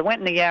think they either went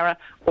in the Yarra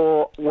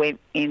or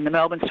went in the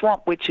Melbourne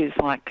Swamp, which is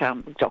like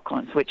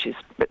Docklands, which is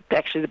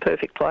actually the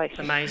perfect place.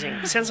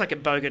 Amazing. Sounds like a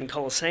Bogan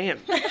Coliseum.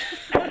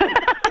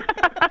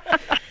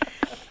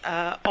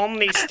 On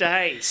this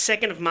day,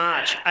 2nd of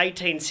March,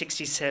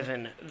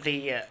 1867,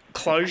 the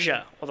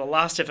closure or the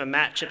last ever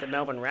match at the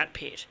Melbourne Rat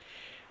Pit.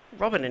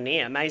 Robin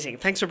Annear, amazing.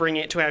 Thanks for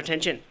bringing it to our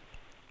attention.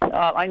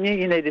 I knew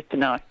you needed to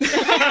know.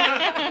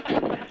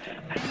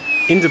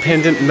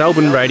 Independent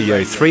Melbourne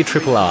Radio,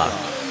 3RRR.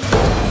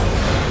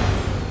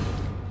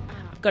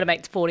 I've got a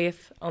mate's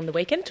 40th on the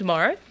weekend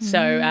tomorrow, so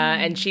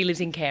and she lives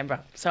in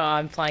Canberra, so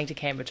I'm flying to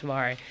Canberra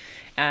tomorrow,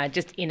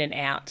 just in and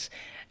out.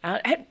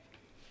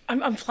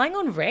 I'm flying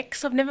on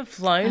Rex. I've never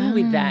flown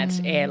with that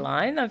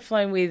airline. I've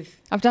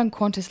done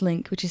Qantas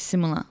Link, which is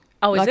similar.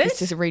 Oh, is it? It's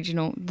just a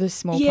regional, the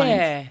small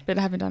planes, but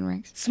I haven't done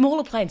Rex.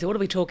 Smaller planes. What are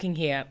we talking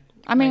here?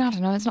 I mean, I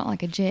don't know. It's not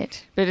like a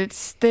jet, but I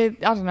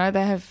don't know.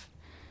 They have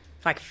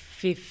like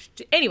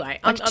 50. Anyway,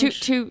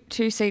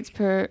 two seats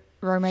per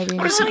row, maybe.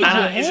 What does it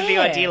matter? Is it the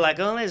idea like,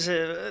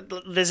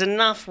 there's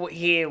enough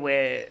here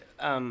where,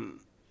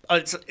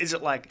 is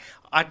it like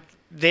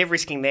they're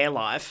risking their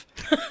life,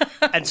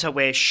 and so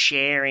we're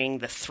sharing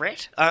the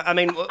threat? I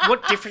mean,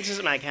 what difference does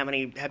it make how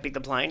big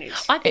the plane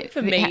is? I think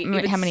for me,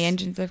 how many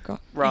engines they've got.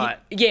 Right.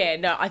 Yeah,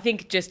 no, I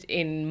think just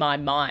in my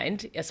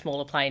mind, a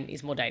smaller plane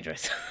is more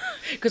dangerous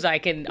because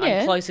I'm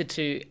closer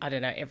to, I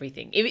don't know,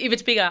 everything. If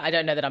it's bigger, I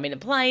don't know that I'm in a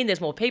plane.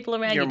 There's more people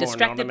around. You're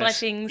distracted by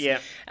things. Yeah.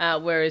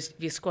 Whereas if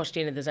you're squashed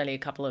in and there's only a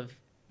couple of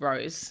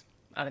rows,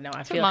 I don't know.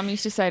 That's what Mum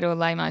used to say to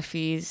allay my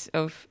fears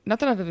of, not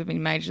that I've ever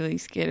been majorly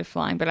scared of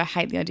flying, but I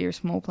hate the idea of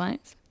small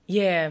planes.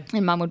 Yeah.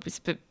 And Mum would,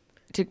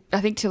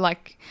 to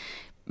like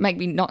make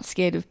me not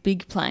scared of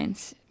big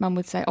planes, Mum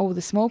would say,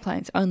 the small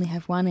planes only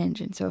have one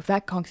engine, so if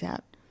that conks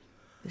out,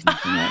 there's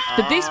nothing left.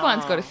 But this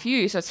one's got a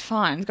few, so it's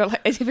fine. It's got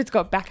as if it's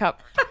got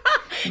backup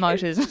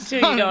motors. So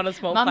you go on a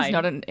small plane. Mum's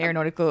not an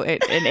aeronautical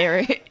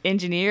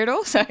engineer at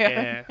all, so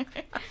yeah.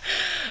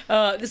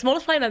 The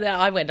smallest plane that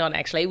I went on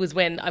actually was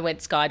when I went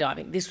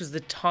skydiving. This was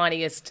the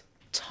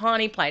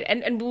tiny plane,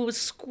 and we were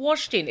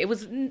squashed in. It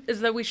was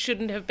as though we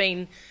shouldn't have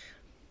been.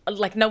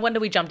 Like, no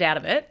wonder we jumped out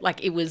of it.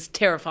 Like, it was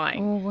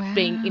terrifying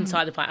being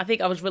inside the plane. I think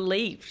I was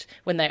relieved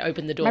when they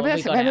opened the door.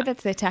 Maybe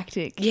that's their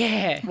tactic.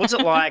 Yeah. What's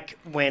it like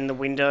when the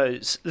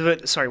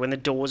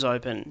doors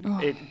open?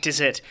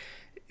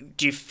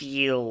 Do you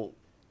feel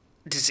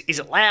is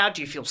it loud?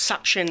 Do you feel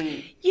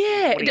suction?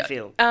 Yeah. What do you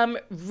feel?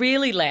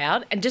 Really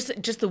loud, and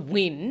just the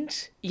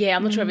wind. Yeah,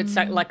 I'm not sure if it's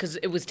like because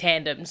it was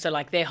tandem, so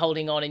like they're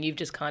holding on and you've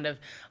just kind of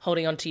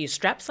holding on to your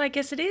straps, I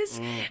guess it is.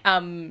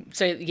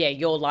 So yeah,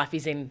 your life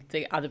is in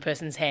the other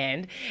person's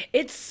hand.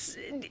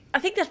 I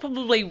think that's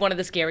probably one of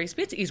the scariest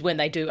bits is when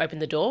they do open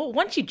the door.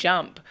 Once you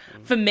jump,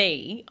 for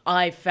me,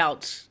 I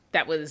felt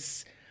that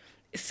was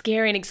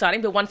scary and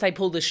exciting, but once they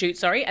pull the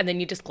chute, and then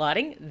you're just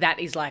gliding, that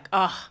is like,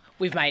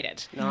 we've made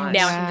it. Nice.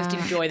 Now I can just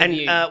enjoy the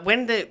view.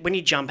 And when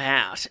you jump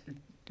out,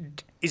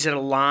 is it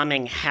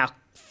alarming how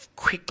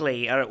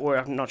quickly, or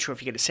I'm not sure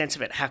if you get a sense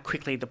of it, how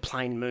quickly the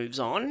plane moves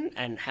on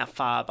and how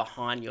far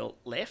behind you're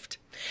left?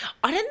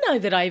 I don't know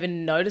that I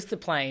even noticed the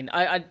plane.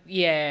 I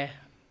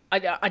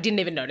didn't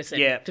even notice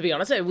it, to be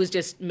honest. It was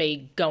just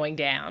me going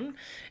down,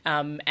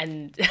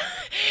 and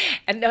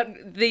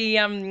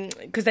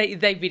because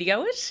they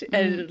video it,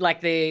 and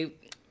like the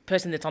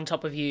person that's on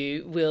top of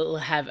you will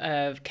have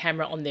a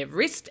camera on their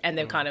wrist and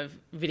they're kind of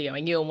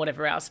videoing you and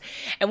whatever else.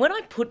 And when I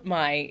put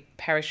my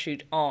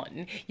parachute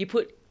on, you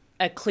put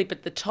a clip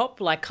at the top,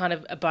 like kind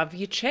of above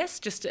your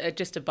chest,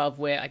 just above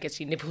where I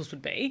guess your nipples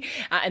would be,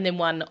 and then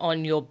one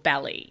on your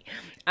belly.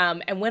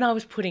 And when I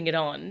was putting it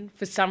on,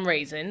 for some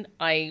reason,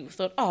 I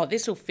thought,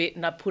 this will fit,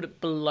 and I put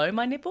it below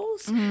my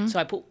nipples. So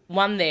I put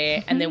one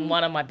there and then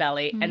one on my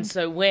belly. And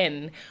so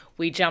when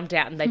we jumped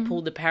out and they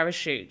pulled the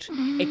parachute,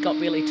 it got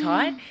really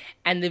tight.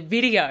 And the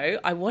video,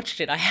 I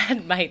watched it. I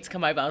had mates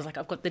come over. I was like,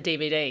 I've got the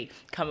DVD.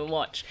 Come and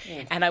watch.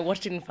 And I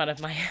watched it in front of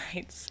my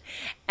mates.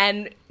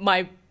 And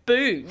my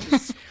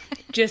boobs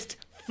just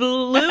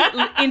flew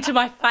into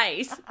my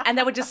face, and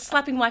they were just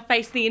slapping my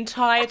face the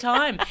entire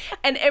time.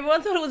 And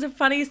everyone thought it was the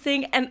funniest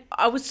thing, and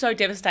I was so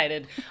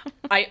devastated.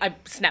 I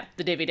snapped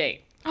the DVD.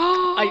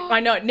 I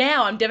know.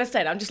 Now I'm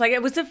devastated. I'm just like,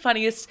 it was the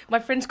funniest. My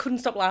friends couldn't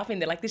stop laughing.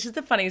 They're like, this is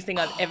the funniest thing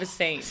I've ever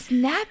seen.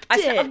 Snapped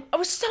it. I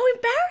was so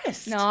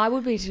embarrassed. No, I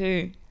would be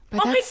too.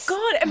 But my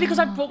God. And because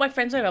I brought my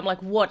friends over, I'm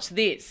like, watch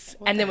this.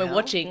 And then we're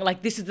watching,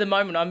 like, this is the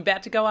moment I'm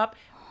about to go up.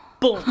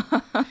 Boom.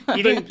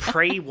 You didn't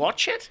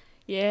pre-watch it?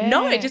 Yeah.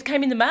 No, it just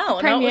came in the mail,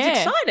 and I was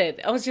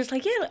excited. I was just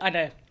like, yeah, I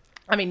know.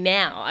 I mean,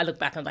 now I look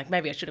back and I'm like,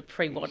 maybe I should have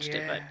pre-watched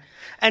it, but...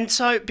 And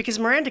so, because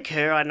Miranda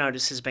Kerr, I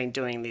notice, has been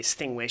doing this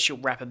thing where she'll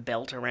wrap a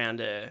belt around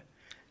her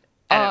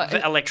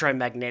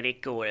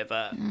electromagnetic or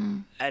whatever,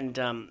 and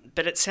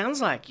but it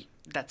sounds like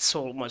that's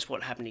almost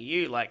what happened to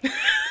you, like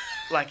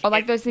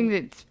those things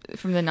that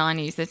from the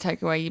 90s that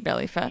take away your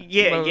belly fat.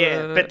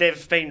 Yeah, but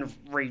they've been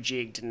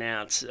rejigged, and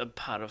now it's a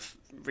part of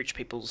rich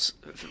people's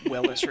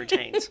wellness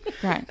routines.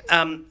 Right.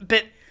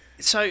 But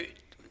so,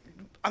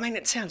 I mean,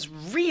 it sounds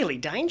really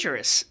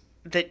dangerous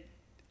that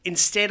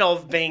instead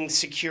of being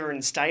secure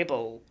and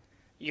stable,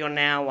 you're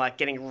now like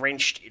getting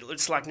wrenched.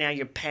 It's like now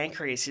your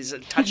pancreas is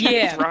touching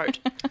your throat.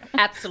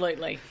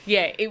 Absolutely.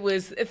 Yeah, it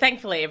was.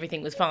 Thankfully,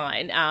 everything was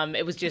fine.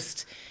 It was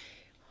just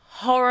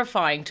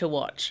horrifying to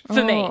watch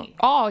for me.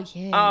 Oh,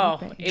 yeah.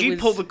 Oh, you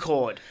pull the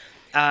cord.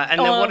 And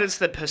then what does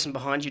the person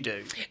behind you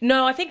do?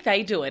 No, I think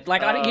they do it.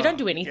 Like, you don't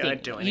do anything. You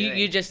don't do anything.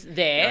 You're just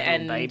there. Like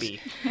and a baby.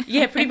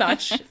 Yeah, pretty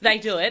much. They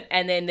do it,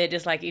 and then they're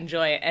just like,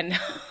 enjoy it. And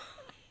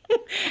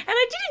and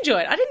I did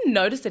enjoy it. I didn't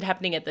notice it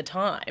happening at the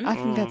time. I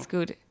think that's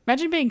good.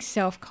 Imagine being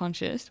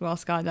self-conscious while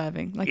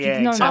skydiving. Like, Yeah,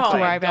 you've not enough to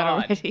exactly. worry about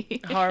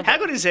already. Horrible. How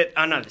good is it?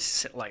 I know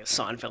this is like a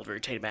Seinfeld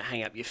routine about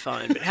hanging up your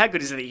phone, but how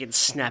good is it that you can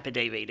snap a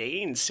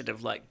DVD instead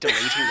of like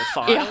deleting the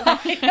file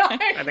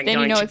and then Then you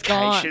going know to it's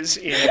gone. caches?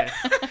 Yeah.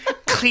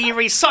 Clear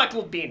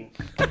recycle bin.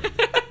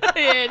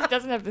 Yeah, it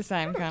doesn't have the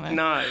same kind of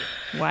No.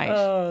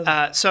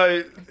 weight.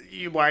 So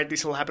you worried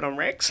this will happen on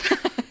Rex?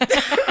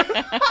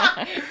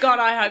 God,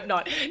 I hope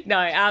not.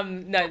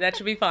 No, that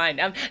should be fine.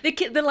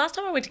 The last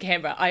time I went to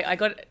Canberra, I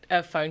got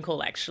a phone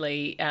call,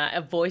 actually,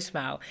 a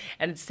voicemail,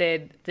 and it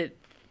said that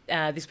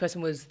this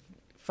person was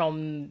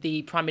from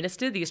the Prime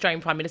Minister, the Australian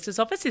Prime Minister's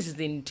office. This is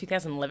in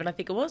 2011, I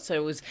think it was. So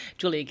it was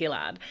Julia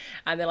Gillard.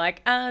 And they're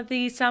like,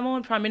 the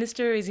Samoan Prime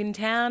Minister is in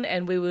town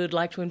and we would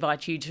like to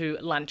invite you to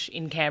lunch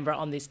in Canberra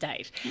on this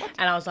date. What?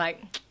 And I was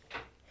like,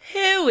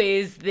 who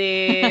is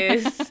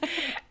this?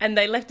 And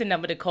they left a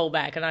number to call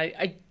back, and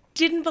I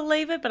didn't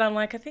believe it, but I'm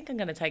like, I think I'm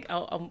going to take...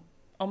 I'll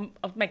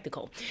make the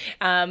call.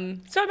 So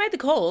I made the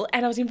call,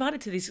 and I was invited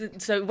to this.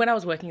 So when I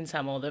was working in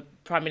Samoa, the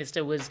Prime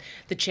Minister was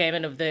the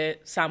chairman of the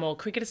Samoa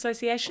Cricket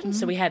Association. Mm-hmm.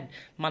 So we had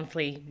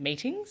monthly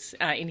meetings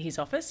in his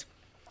office.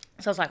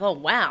 So I was like, oh,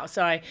 wow.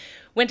 So I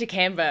went to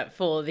Canberra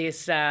for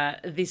this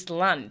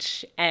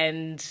lunch,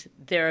 and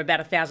there were about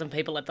 1,000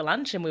 people at the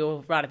lunch, and we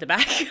were right at the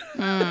back.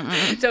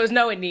 Mm-hmm. So it was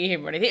nowhere near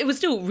him or anything. It was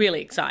still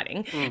really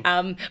exciting.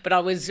 But I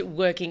was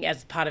working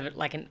as part of it,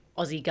 like an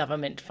Aussie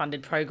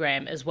government-funded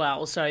program as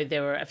well. So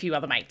there were a few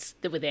other mates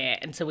that were there,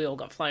 and so we all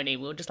got flown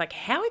in. We were just like,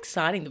 how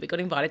exciting that we got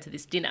invited to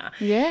this dinner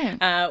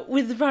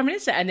with the Prime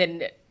Minister. And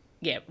then,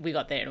 we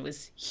got there, and it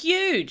was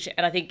huge.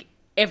 And I think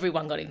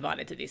everyone got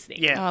invited to this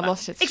thing. Oh, I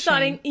lost its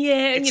Exciting, sheen.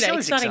 yeah. It you know, still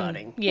is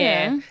exciting.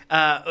 Yeah.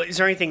 Is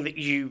there anything that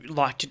you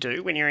like to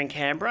do when you're in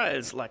Canberra?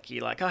 Is like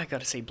you're like, oh, I got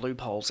to see blue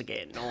poles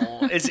again,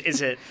 or is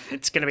it?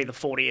 It's going to be the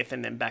 40th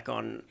and then back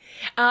on.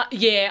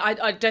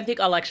 I don't think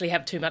I'll actually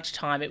have too much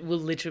time. It will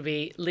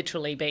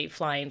literally be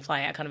fly in,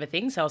 fly out kind of a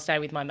thing. So I'll stay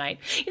with my mate.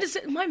 You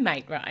know, my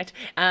mate, right?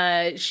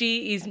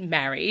 She is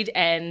married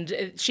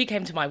and she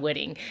came to my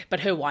wedding,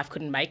 but her wife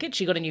couldn't make it.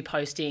 She got a new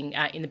posting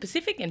in the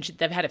Pacific, and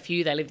they've had a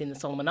few. They lived in the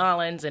Solomon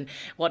Islands and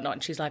whatnot.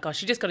 And she's like, oh,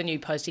 she just got a new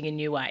posting in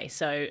Niue,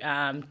 so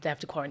they have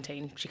to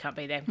quarantine. She can't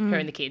be there. Her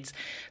and the kids.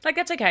 Like,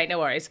 that's okay, no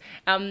worries.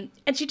 And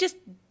she just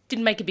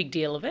didn't make a big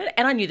deal of it.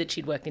 And I knew that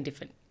she'd worked in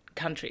different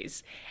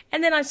countries.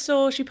 And then I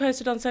saw she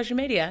posted on social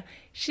media,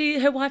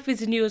 her wife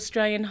is a new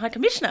Australian High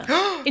Commissioner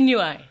in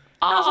Niue.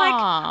 I was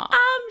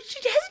like,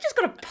 she hasn't just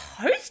got a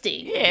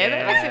posting. Yeah,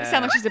 that makes it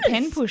sound like she's a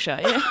pen pusher.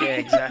 Yeah, Yeah,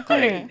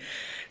 exactly. Yeah.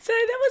 So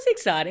that was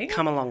exciting.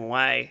 Come a long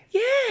way.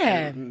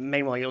 Yeah.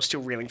 Meanwhile, you're still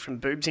reeling from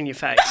boobs in your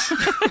face.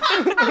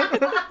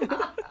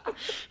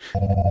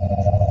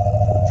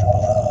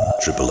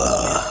 Triple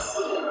R.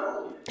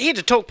 Here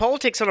to talk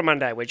politics on a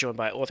Monday, we're joined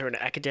by author and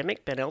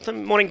academic Ben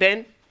Eltham. Morning,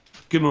 Ben.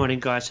 Good morning,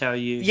 guys. How are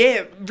you?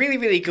 Yeah, really,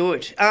 really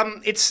good.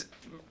 It's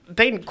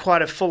been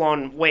quite a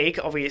full-on week,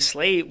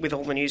 obviously, with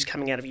all the news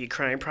coming out of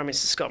Ukraine. Prime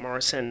Minister Scott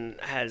Morrison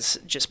has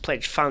just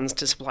pledged funds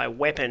to supply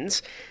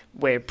weapons,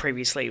 where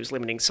previously he was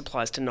limiting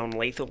supplies to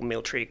non-lethal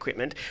military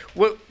equipment.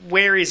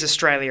 Where is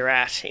Australia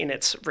at in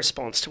its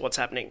response to what's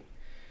happening?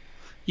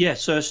 Yeah,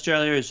 so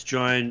Australia has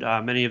joined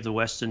many of the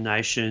Western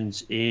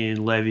nations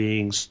in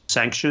levying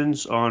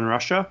sanctions on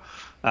Russia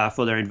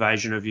for their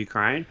invasion of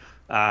Ukraine.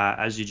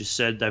 As you just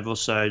said, they've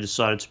also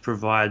decided to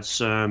provide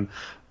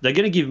they're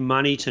going to give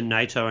money to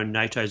NATO, and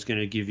NATO is going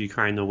to give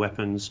Ukraine the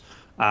weapons.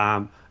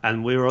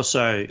 And we're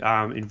also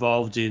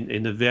involved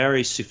in the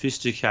very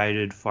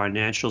sophisticated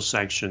financial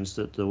sanctions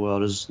that the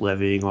world is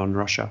levying on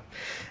Russia.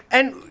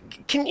 And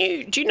do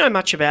you know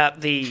much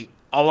about the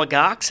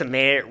oligarchs and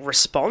their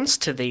response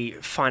to the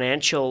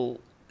financial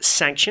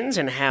sanctions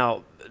and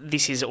how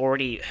this is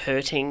already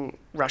hurting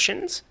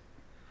Russians?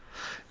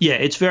 Yeah,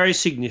 it's very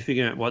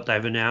significant what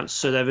they've announced.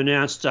 So they've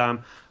announced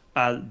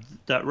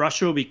that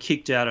Russia will be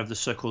kicked out of the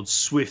so-called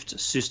SWIFT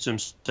system.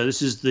 So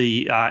this is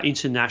the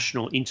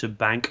international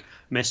interbank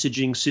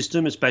messaging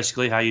system. It's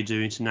basically how you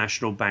do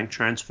international bank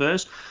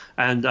transfers.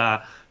 And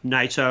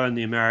NATO and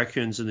the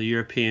Americans and the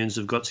Europeans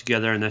have got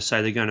together and they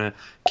say they're going to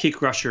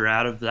kick Russia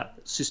out of that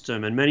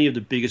system. And many of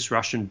the biggest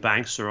Russian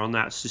banks are on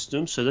that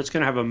system. So that's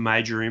going to have a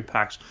major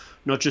impact,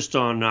 not just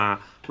on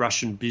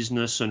Russian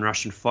business and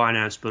Russian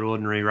finance, but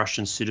ordinary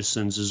Russian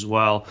citizens as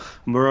well.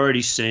 And we're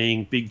already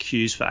seeing big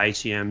queues for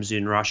ATMs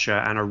in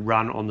Russia and a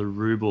run on the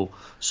ruble.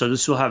 So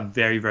this will have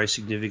very, very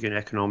significant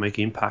economic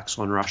impacts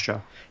on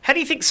Russia. How do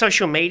you think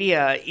social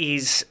media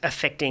is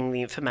affecting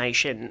the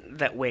information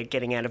that we're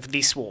getting out of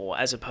this war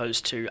as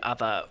opposed to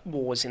other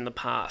wars in the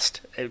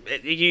past? Where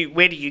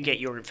do you get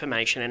your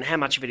information and how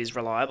much of it is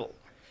reliable?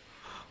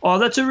 Oh,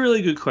 that's a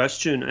really good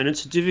question. And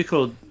it's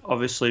difficult,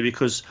 obviously,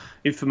 because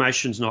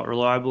information's not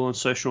reliable on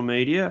social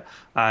media.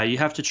 You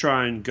have to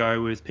try and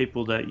go with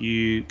people that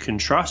you can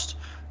trust.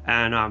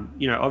 And,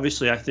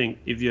 obviously, I think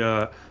if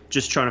you're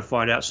just trying to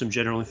find out some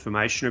general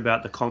information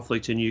about the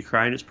conflict in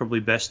Ukraine, it's probably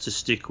best to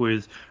stick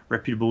with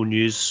reputable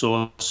news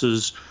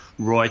sources,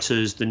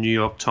 Reuters, the New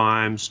York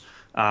Times,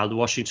 the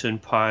Washington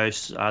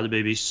Post, the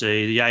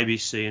BBC, the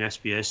ABC and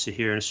SBS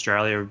here in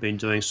Australia have been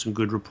doing some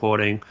good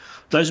reporting.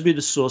 Those would be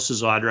the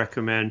sources I'd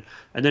recommend.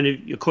 And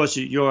then, of course,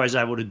 you're always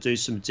able to do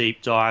some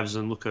deep dives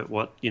and look at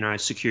what,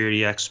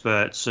 security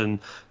experts. And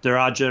there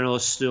are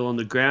journalists still on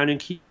the ground in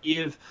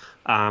Kyiv.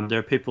 There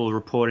are people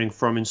reporting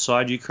from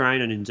inside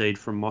Ukraine and indeed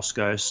from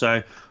Moscow. So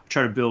I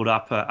try to build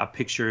up a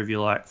picture, if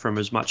you like, from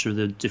as much of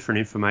the different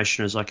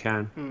information as I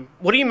can.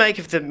 What do you make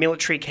of the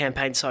military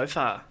campaign so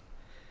far?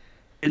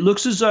 It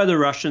looks as though the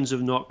Russians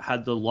have not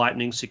had the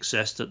lightning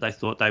success that they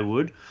thought they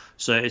would.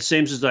 So it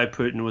seems as though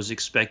Putin was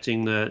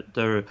expecting that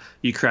the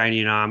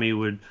Ukrainian army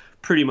would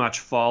pretty much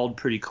fold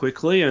pretty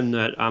quickly and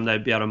that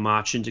they'd be able to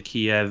march into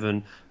Kiev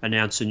and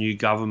announce a new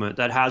government.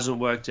 That hasn't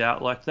worked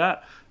out like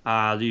that.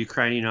 The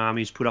Ukrainian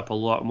army's put up a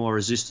lot more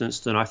resistance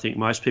than I think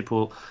most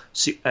people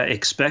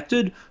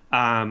expected.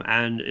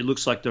 And it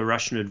looks like the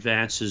Russian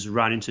advance has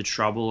run into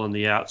trouble on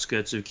the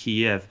outskirts of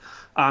Kiev.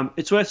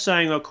 It's worth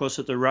saying, of course,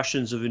 that the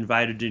Russians have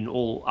invaded in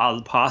all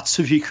other parts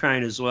of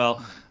Ukraine as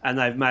well, and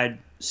they've made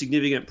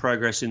significant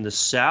progress in the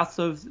south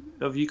of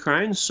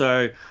Ukraine.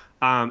 So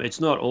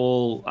it's not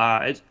all.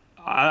 I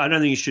don't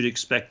think you should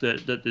expect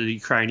that the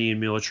Ukrainian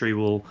military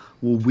will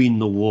win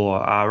the war.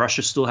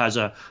 Russia still has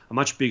a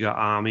much bigger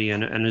army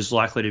and is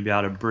likely to be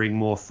able to bring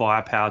more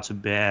firepower to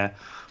bear.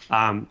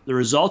 The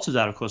result of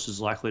that, of course,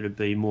 is likely to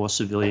be more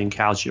civilian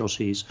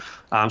casualties.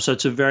 So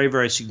it's a very,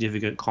 very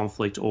significant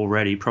conflict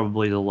already,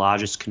 probably the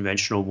largest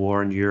conventional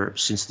war in Europe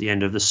since the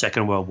end of the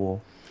Second World War.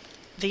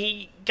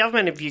 The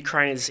government of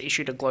Ukraine has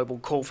issued a global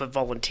call for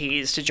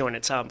volunteers to join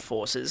its armed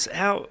forces.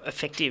 How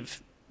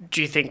effective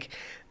do you think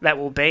that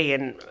will be,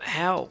 and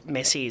how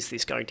messy is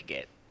this going to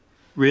get?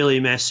 Really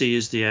messy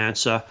is the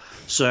answer.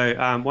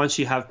 So once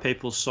you have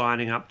people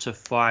signing up to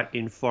fight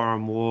in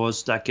foreign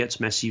wars, that gets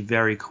messy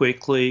very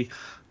quickly.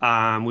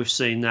 We've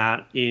seen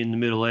that in the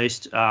Middle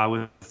East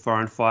with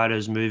foreign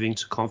fighters moving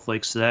to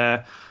conflicts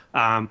there.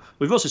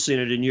 We've also seen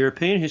it in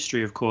European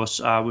history, of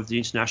course, with the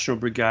international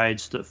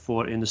brigades that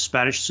fought in the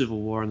Spanish Civil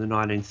War in the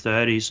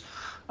 1930s.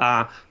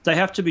 They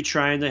have to be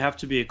trained, they have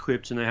to be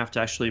equipped, and they have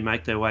to actually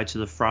make their way to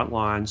the front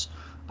lines.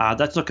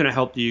 That's not going to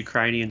help the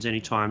Ukrainians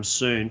anytime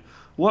soon.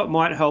 What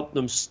might help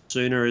them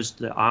sooner is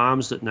the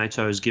arms that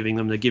NATO is giving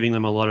them. They're giving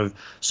them a lot of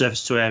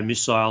surface-to-air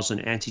missiles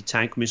and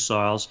anti-tank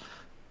missiles,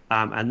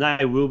 and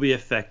they will be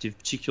effective,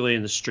 particularly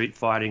in the street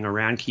fighting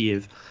around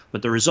Kyiv.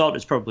 But the result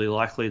is probably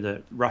likely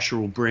that Russia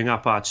will bring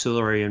up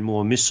artillery and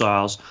more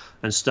missiles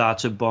and start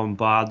to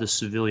bombard the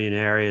civilian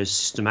areas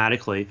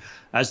systematically,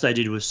 as they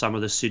did with some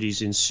of the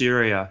cities in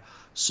Syria.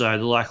 So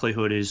the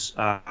likelihood is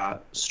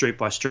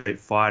street-by-street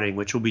fighting,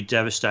 which will be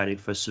devastating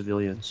for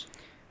civilians.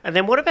 And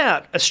then what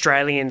about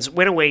Australians?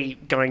 When are we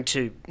going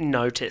to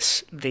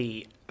notice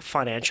the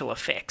financial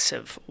effects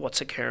of what's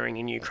occurring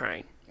in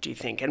Ukraine, do you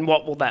think? And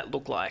what will that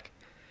look like?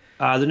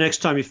 The next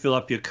time you fill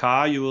up your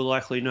car, you will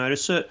likely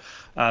notice it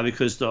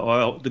because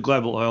the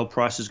global oil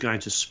price is going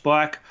to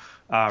spike.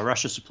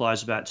 Russia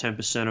supplies about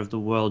 10% of the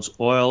world's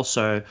oil,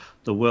 so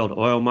the world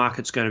oil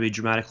market's going to be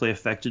dramatically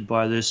affected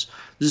by this.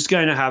 This is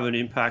going to have an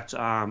impact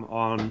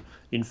on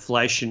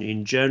inflation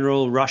in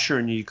general. Russia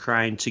and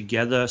Ukraine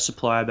together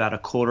supply about a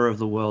quarter of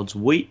the world's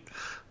wheat,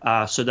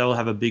 so they will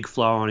have a big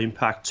flow-on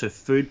impact to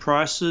food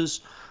prices.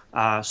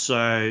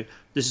 So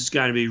this is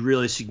going to be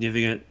really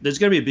significant. There's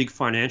going to be a big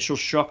financial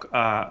shock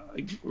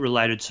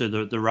related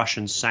to the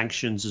Russian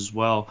sanctions as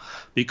well,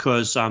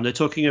 because they're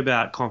talking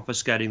about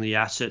confiscating the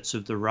assets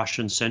of the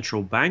Russian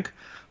central bank.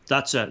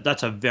 That's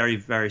a very,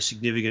 very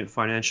significant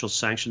financial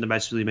sanction that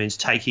basically means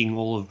taking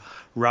all of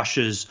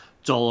Russia's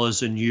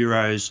dollars and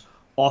euros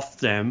off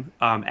them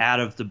out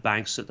of the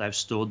banks that they've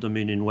stored them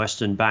in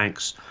Western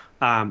banks.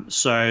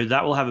 So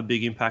that will have a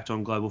big impact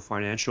on global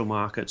financial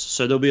markets.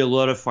 So there'll be a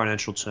lot of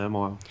financial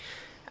turmoil.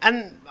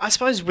 And I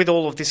suppose with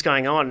all of this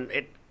going on,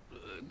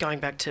 going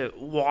back to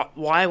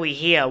why are we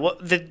here?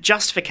 What the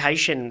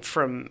justification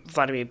from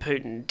Vladimir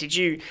Putin? Did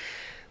you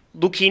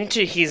look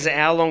into his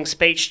hour-long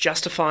speech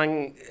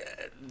justifying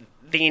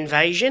the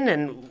invasion,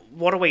 and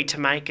what are we to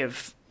make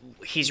of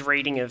his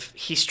reading of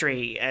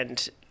history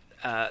and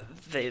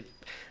the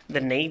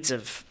needs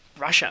of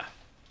Russia?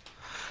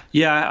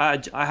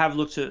 Yeah, I have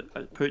looked at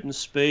Putin's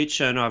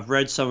speech, and I've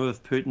read some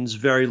of Putin's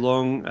very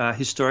long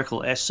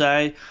historical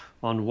essay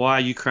on why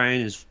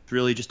Ukraine is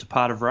really just a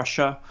part of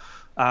Russia.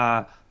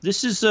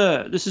 This is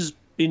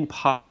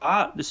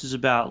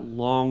about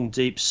long,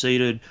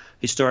 deep-seated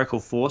historical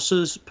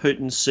forces.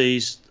 Putin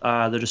sees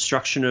the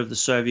destruction of the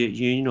Soviet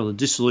Union, or the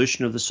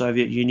dissolution of the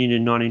Soviet Union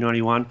in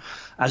 1991,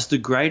 as the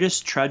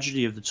greatest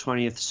tragedy of the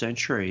 20th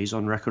century. He's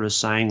on record as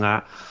saying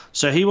that.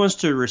 So he wants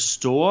to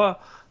restore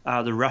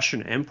the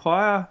Russian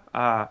Empire.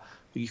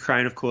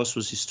 Ukraine, of course,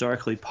 was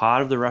historically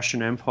part of the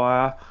Russian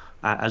Empire,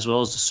 as well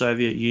as the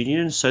Soviet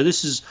Union. So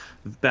this is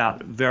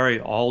about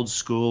very old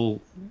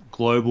school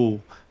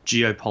global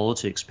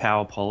geopolitics,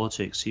 power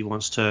politics. He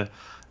wants to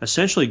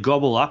essentially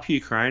gobble up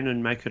Ukraine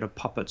and make it a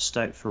puppet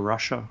state for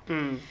Russia.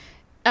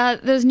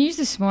 There's news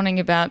this morning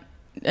about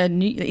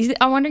I'm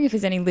wondering if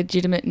there's any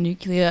legitimate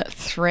nuclear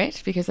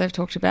threat, because they've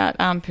talked about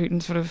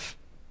Putin sort of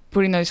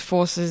putting those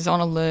forces on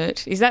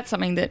alert. Is that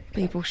something that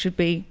people should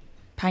be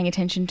paying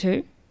attention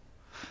to?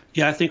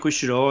 Yeah, I think we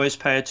should always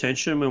pay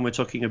attention when we're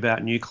talking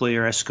about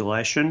nuclear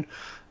escalation.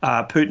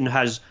 Putin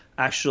has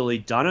actually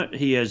done it.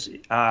 He has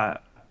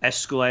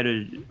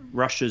escalated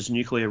Russia's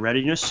nuclear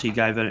readiness. He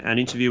gave an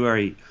interview where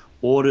he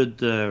ordered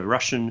the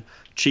Russian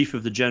chief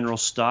of the general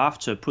staff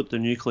to put the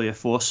nuclear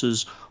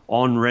forces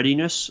on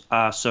readiness.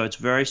 So it's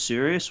very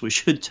serious. We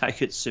should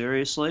take it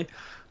seriously.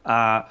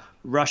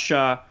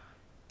 Russia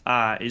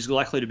is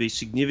likely to be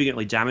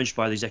significantly damaged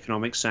by these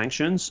economic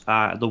sanctions.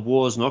 The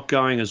war is not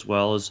going as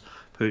well as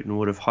Putin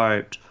would have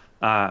hoped.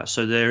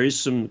 So there is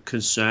some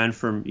concern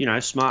from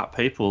smart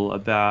people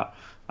about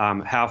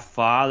how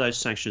far those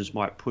sanctions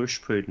might push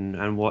Putin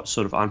and what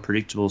sort of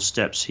unpredictable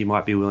steps he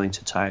might be willing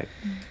to take.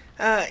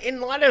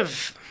 In light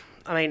of,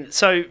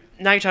 so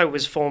NATO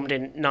was formed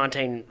in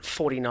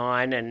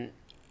 1949, and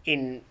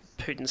in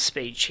Putin's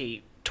speech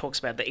he talks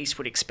about the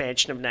eastward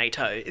expansion of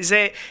NATO. Is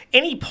there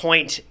any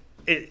point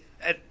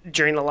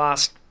during the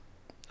last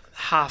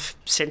half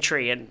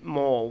century and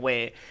more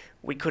where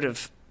we could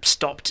have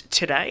stopped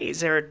today? Is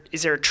there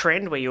a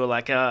trend where you were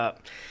like,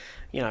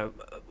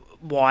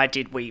 why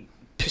did we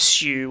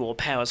pursue, or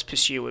powers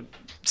pursue, a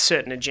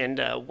certain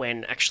agenda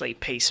when actually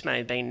peace may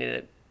have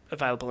been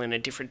available in a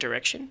different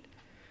direction?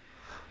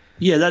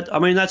 Yeah,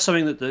 that's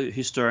something that the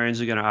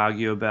historians are going to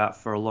argue about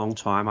for a long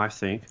time, I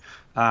think.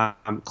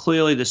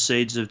 Clearly the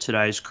seeds of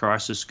today's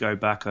crisis go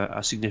back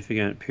a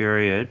significant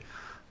period.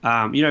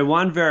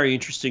 One very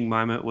interesting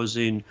moment was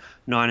in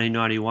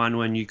 1991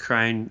 when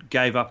Ukraine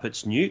gave up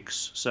its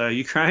nukes. So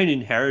Ukraine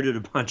inherited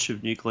a bunch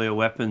of nuclear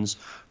weapons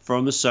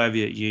from the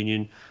Soviet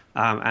Union.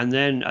 And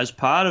then, as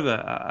part of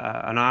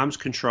an arms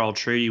control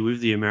treaty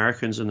with the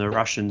Americans and the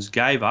Russians,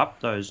 gave up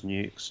those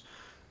nukes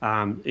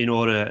in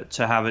order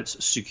to have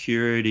its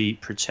security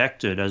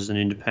protected as an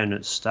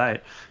independent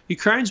state.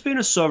 Ukraine's been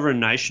a sovereign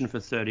nation for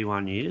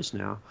 31 years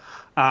now.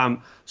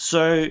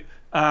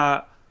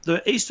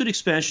 The eastward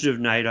expansion of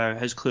NATO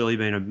has clearly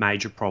been a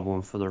major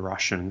problem for the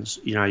Russians.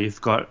 You know,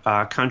 you've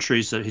got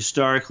countries that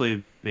historically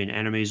have been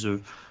enemies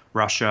of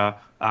Russia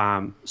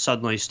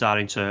suddenly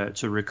starting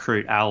to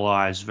recruit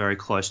allies very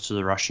close to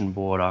the Russian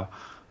border.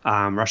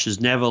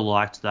 Russia's never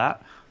liked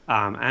that.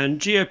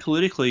 And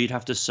geopolitically, you'd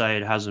have to say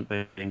it hasn't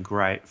been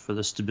great for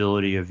the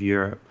stability of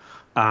Europe.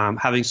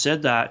 Having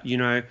said that, you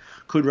know,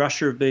 could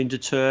Russia have been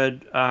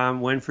deterred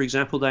when, for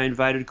example, they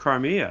invaded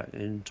Crimea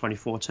in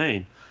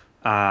 2014?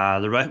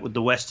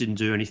 The West didn't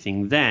do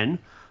anything then,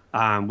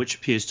 which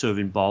appears to have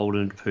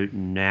emboldened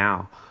Putin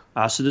now.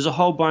 So there's a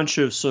whole bunch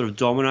of sort of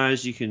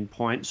dominoes you can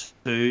point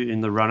to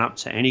in the run-up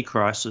to any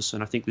crisis,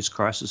 and I think this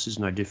crisis is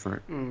no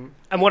different.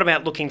 And what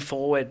about looking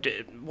forward?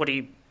 What do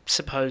you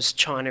suppose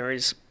China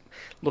is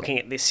looking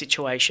at this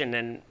situation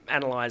and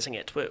analysing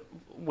it?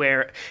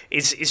 Where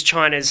is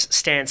China's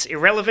stance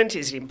irrelevant?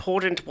 Is it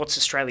important? What's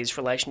Australia's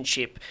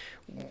relationship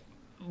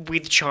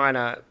with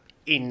China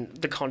in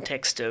the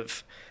context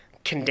of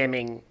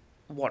condemning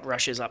what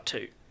Russia's up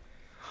to?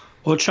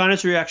 Well,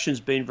 China's reaction has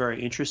been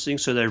very interesting.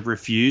 So they've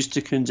refused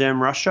to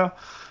condemn Russia.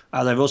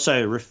 They've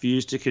also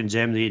refused to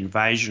condemn the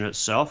invasion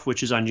itself,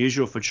 which is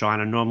unusual for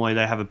China. Normally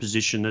they have a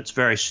position that's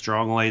very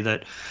strongly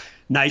that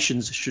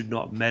nations should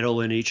not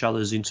meddle in each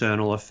other's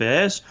internal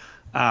affairs,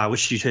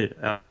 which you'd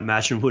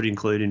imagine would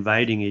include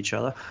invading each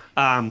other.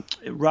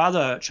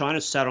 Rather,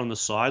 China sat on the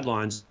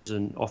sidelines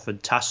and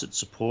offered tacit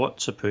support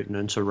to Putin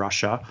and to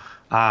Russia.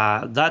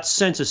 That's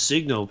sent a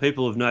signal.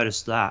 People have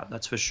noticed that,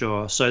 that's for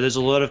sure. So there's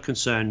a lot of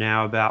concern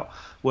now about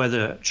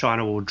whether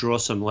China will draw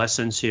some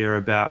lessons here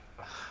about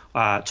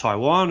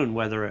Taiwan and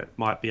whether it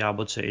might be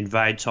able to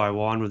invade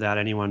Taiwan without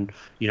anyone,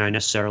 you know,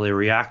 necessarily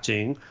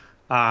reacting.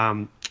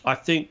 I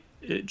think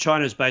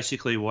China's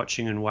basically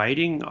watching and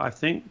waiting, I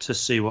think, to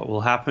see what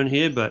will happen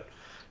here. But,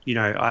 you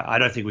know, I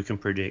don't think we can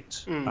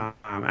predict.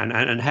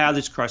 And how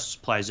this crisis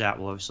plays out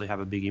will obviously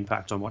have a big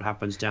impact on what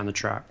happens down the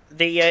track.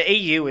 The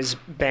EU has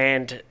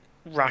banned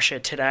Russia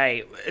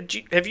Today.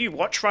 Have you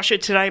watched Russia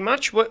Today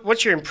much?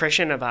 What's your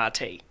impression of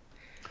RT?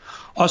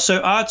 So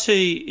RT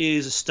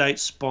is a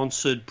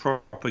state-sponsored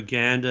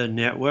propaganda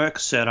network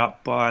set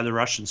up by the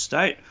Russian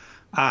state.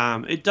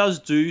 It does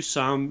do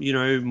some, you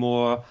know,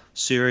 more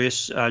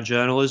serious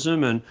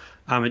journalism, and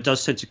it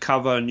does tend to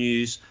cover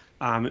news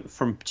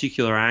from a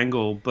particular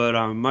angle.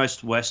 But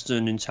most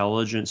Western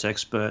intelligence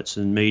experts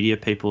and media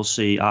people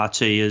see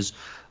RT as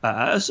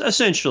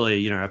essentially,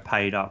 you know, a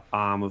paid-up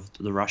arm of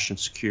the Russian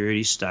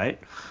security state.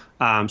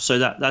 So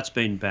that's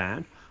been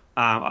banned.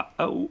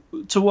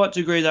 To what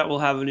degree that will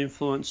have an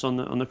influence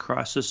on the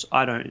crisis,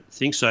 I don't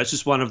think so. It's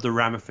just one of the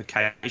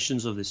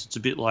ramifications of this. It's a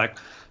bit like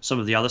some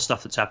of the other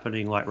stuff that's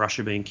happening, like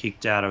Russia being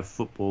kicked out of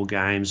football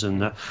games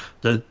and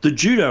the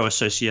Judo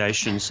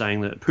Association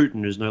saying that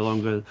Putin is no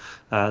longer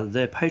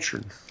their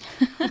patron.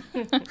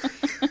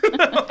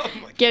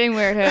 Getting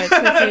where it hurts.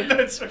 That's it.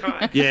 That's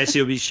right. Yes,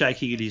 he'll be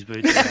shaking in his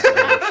boots.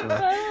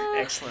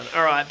 Excellent.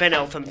 All right, Ben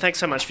Eltham, thanks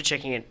so much for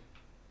checking in.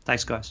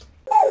 Thanks, guys.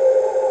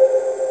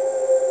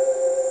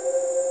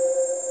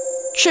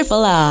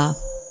 Triple R.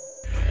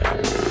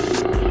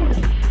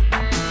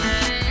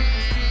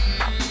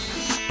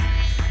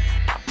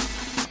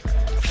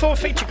 For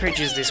Feature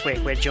Creatures this week,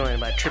 we're joined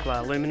by Triple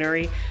R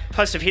luminary,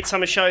 host of Hit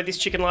Summer Show, This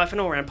Chicken Life,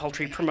 and all-round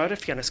poultry promoter,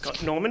 Fiona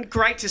Scott-Norman.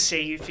 Great to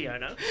see you,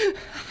 Fiona.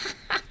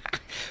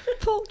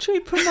 Poultry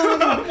promoter.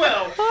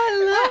 Well,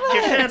 I love it.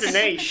 You found a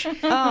niche.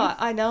 Oh,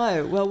 I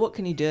know. Well, what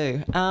can you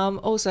do?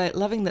 Also,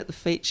 loving that the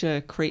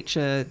feature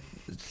creature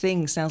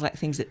thing sounds like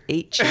things that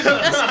eat chickens.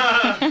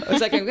 It's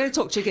like, I'm going to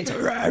talk chickens.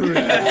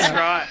 That's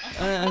right.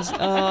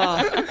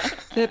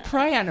 They're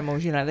prey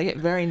animals, you know. They get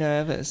very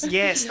nervous.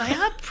 Yes, they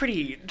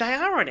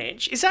are on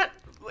edge. Is that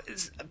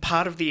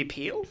part of the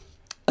appeal?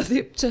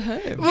 To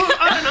whom? Well,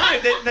 I don't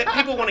know. That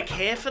people want to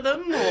care for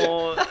them,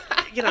 or,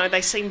 you know,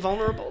 they seem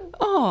vulnerable.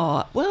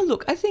 Oh, well,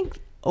 look, I think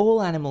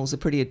all animals are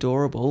pretty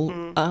adorable,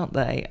 aren't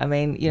they? I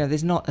mean, you know,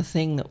 there's not a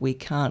thing that we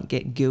can't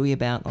get gooey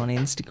about on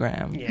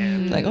Instagram.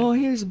 Yeah. Like, oh,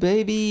 here's a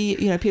baby.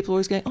 You know, people are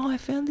always going, oh, I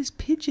found this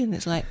pigeon.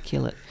 It's like,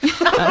 kill it.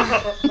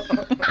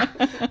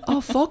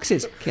 Oh,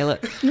 foxes, kill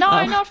it.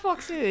 No, not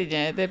foxes.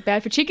 Yeah, they're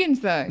bad for chickens,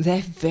 though.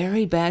 They're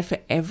very bad for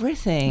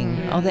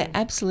everything. Oh, they're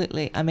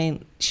absolutely, I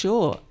mean,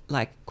 sure,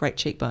 like great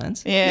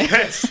cheekbones. Yeah.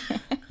 Yes.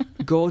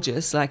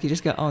 Gorgeous. Like, you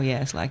just go, oh,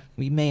 yes, like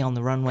me on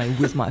the runway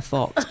with my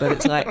fox. But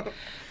it's like,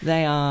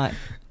 they are,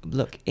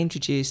 look,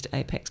 introduced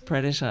apex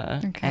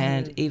predator. Okay.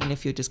 And even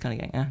if you're just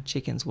kind of going,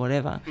 chickens,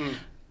 whatever,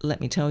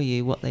 let me tell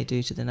you, what they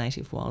do to the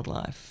native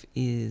wildlife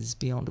is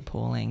beyond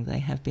appalling. They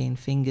have been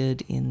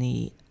fingered in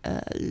the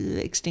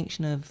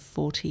extinction of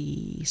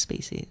 40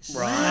 species.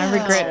 Right.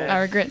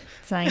 I regret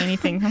saying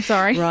anything. I'm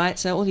sorry. Right.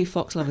 So all you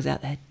fox lovers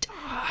out there,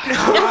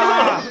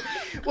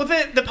 Well,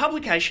 the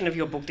publication of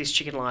your book, This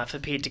Chicken Life,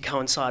 appeared to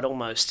coincide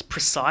almost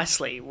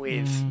precisely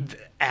with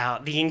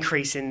the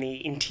increase in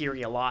the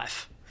interior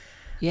life.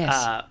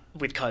 Yes.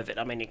 With COVID.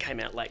 I mean, it came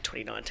out late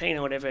 2019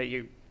 or whatever.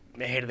 You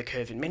ahead of the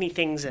curve in many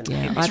things. And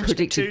yeah, in I this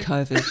predicted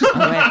respect too. COVID.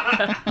 I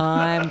went,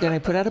 I'm going to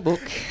put out a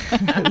book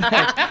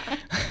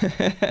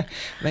that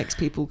makes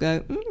people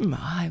go,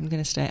 I'm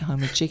going to stay at home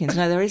with chickens.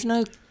 No, there is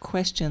no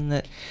question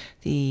that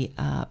the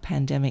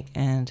pandemic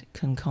and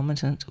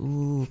concomitant,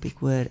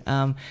 big word,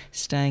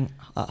 staying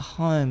at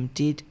home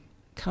did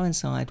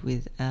coincide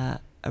with a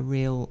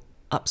real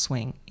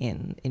upswing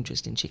in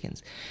interest in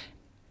chickens.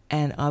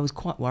 And I was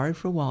quite worried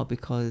for a while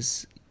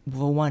because,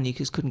 for one, you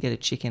just couldn't get a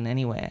chicken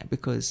anywhere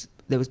because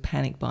there was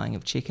panic buying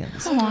of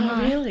chickens.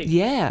 Oh, really?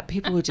 Yeah,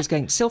 people were just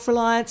going,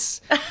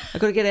 self-reliance, I've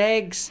got to get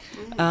eggs,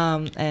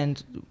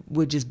 and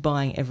were just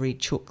buying every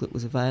chook that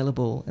was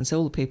available. And so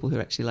all the people who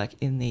are actually like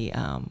in the,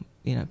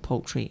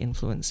 poultry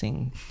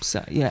influencing,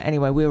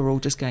 anyway, we were all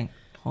just going,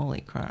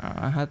 holy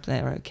crap, I hope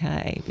they're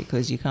okay,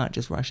 because you can't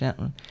just rush out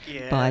and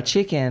buy a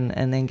chicken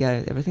and then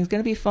go, everything's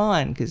going to be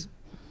fine, because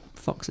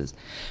foxes.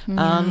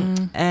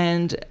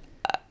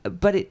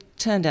 But it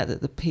turned out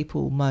that the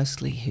people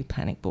mostly who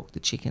panic bought the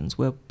chickens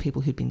were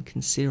people who'd been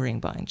considering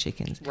buying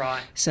chickens.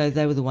 Right. So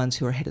they were the ones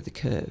who were ahead of the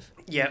curve.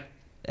 Yep.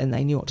 And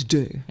they knew what to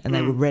do, and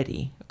they were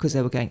ready because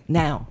they were going,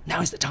 now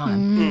is the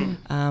time.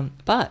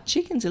 But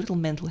chickens are little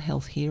mental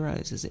health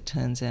heroes, as it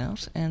turns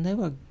out, and they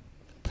were a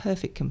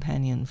perfect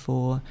companion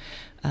for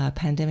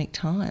pandemic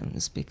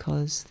times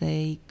because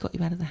they got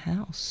you out of the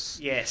house.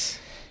 Yes.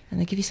 And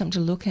they give you something to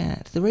look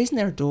at. The reason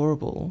they're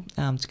adorable,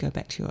 to go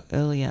back to your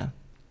earlier,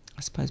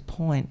 I suppose,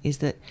 point, is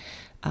that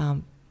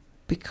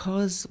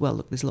because, well,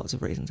 look, there's lots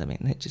of reasons. I mean,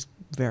 they're just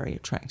very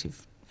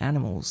attractive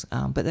animals,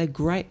 but they're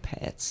great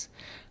pets,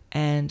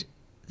 and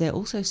they're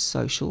also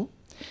social.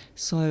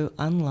 So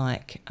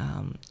unlike,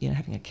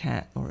 having a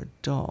cat or a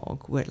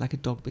dog, where like a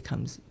dog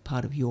becomes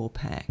part of your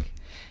pack,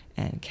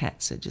 and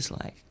cats are just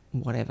like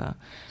whatever.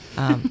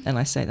 And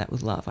I say that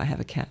with love. I have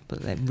a cat,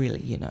 but they're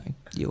really,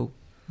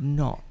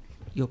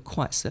 you're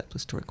quite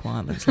surplus to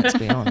requirements, let's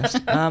be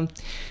honest.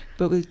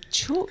 But with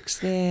chooks,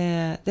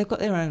 they've got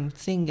their own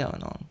thing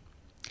going on.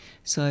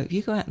 So if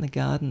you go out in the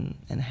garden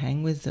and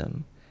hang with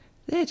them,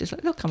 they're just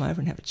like, they'll come over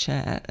and have a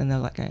chat, and they're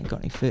like, ain't got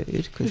any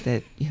food, because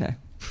they're,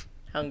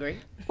 hungry.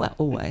 Well,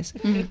 always.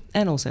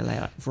 And also lay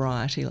out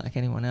variety like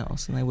anyone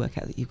else, and they work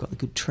out that you've got the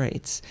good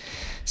treats.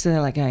 So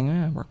they're like going,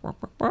 have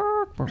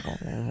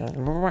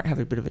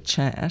a bit of a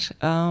chat,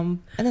 and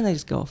then they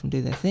just go off and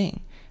do their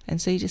thing.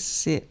 And so you just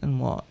sit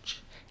and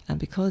watch. And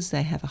because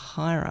they have a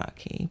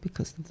hierarchy,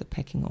 because of the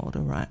pecking order,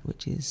 right,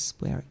 which is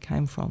where it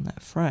came from,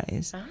 that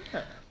phrase,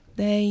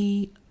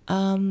 it's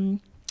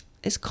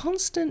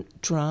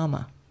constant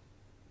drama.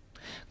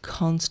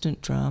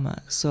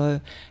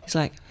 So it's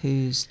like,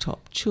 who's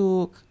top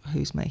chook,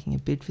 who's making a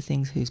bid for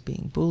things, who's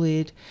being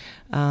bullied.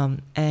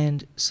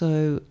 And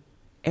so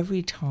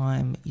every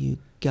time you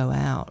go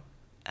out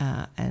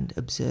and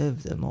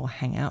observe them or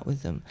hang out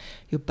with them,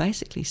 you're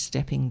basically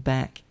stepping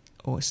back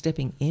or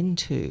stepping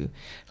into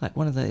like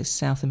one of those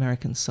South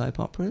American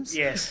soap operas.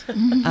 Yes.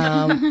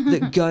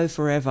 That go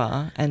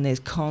forever, and there's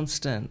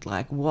constant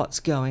like what's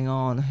going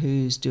on,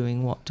 who's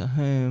doing what to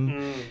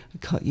whom.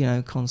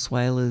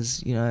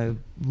 Consuela's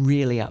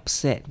really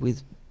upset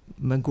with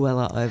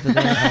Miguela over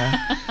there.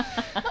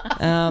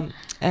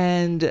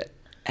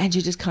 And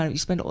you just you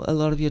spend a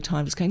lot of your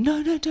time just going,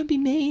 no, don't be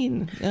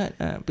mean.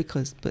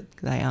 But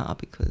they are,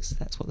 because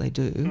that's what they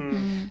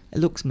do. It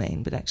looks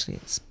mean, but actually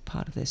it's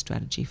part of their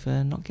strategy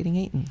for not getting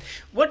eaten.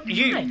 What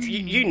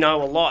you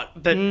know a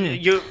lot, but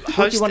you're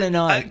what do you want to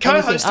know?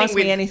 Co-hosting Ask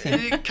me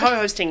anything.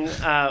 Co-hosting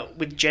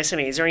with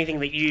Jessamy, is there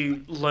anything that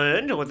you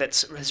learned or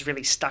that has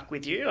really stuck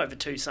with you over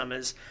 2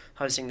 summers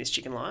hosting This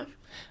Chicken Life?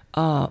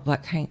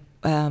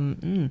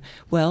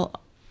 Well,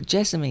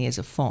 Jessamy is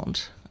a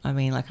font. I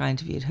mean, I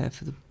interviewed her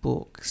for the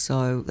book,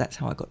 so that's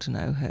how I got to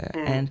know her.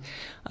 And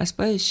I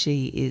suppose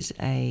she is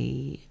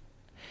the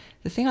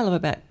thing I love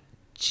about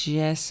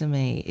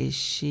Jessamy is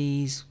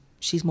she's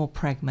more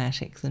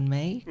pragmatic than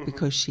me,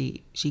 because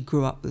she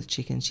grew up with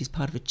chickens. She's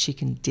part of a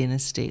chicken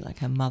dynasty. Like,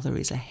 her mother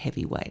is a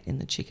heavyweight in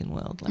the chicken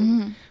world,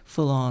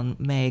 full on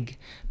Meg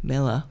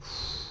Miller.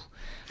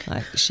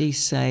 Like,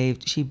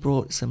 she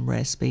brought some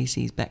rare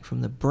species back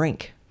from the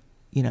brink,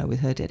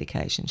 with her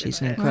dedication. She's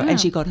an incredible, and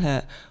she got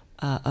her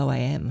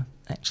OAM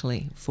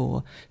actually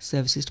for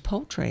services to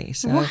poultry.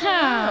 So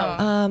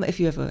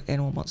if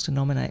anyone wants to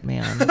nominate me,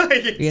 I'm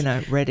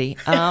ready.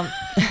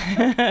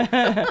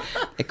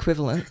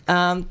 Equivalent.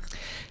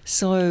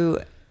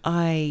 So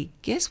I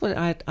guess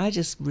I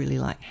just really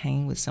like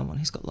hanging with someone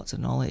who's got lots of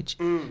knowledge,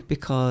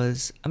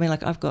 because I mean,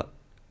 I've got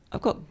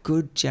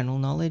good general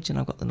knowledge, and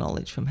I've got the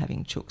knowledge from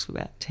having chooks for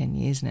about 10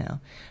 years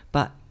now.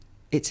 But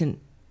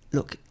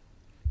look,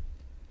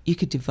 you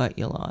could devote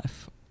your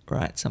life.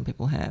 Right, some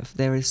people have.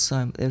 There's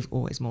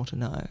always more to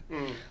know,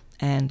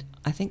 and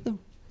I think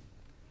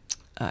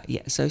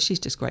so she's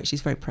just great.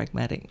 She's very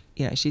pragmatic.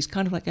 You know, she's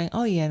kind of like going,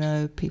 oh, yeah,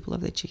 no, people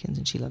love their chickens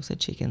and she loves her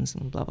chickens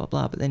and blah, blah,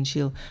 blah. But then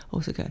she'll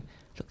also go,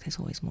 look, there's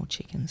always more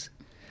chickens.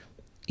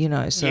 You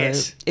know, so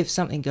if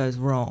something goes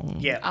wrong,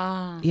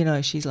 you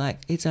know, she's like,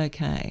 it's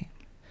okay.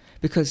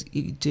 Because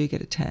you do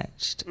get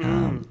attached.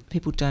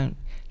 People don't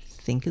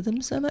think of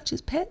them so much as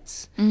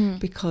pets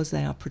because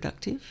they are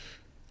productive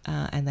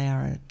and they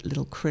are a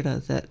little critter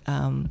that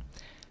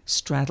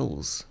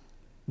straddles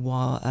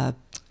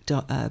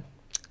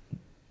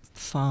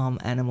farm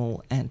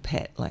animal and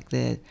pet, like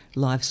their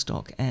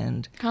livestock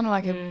and... Kind of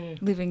like a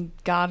living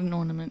garden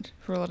ornament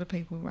for a lot of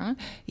people, right?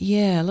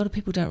 Yeah, a lot of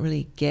people don't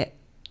really get,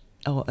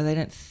 or they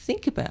don't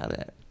think about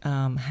it,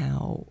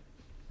 how...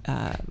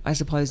 I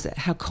suppose that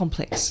how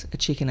complex a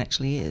chicken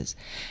actually is,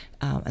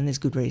 and there's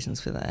good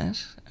reasons for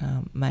that.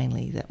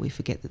 Mainly that we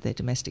forget that they're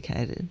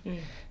domesticated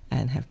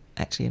and have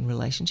actually in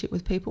relationship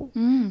with people.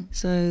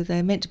 So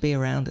they're meant to be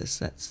around us.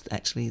 That's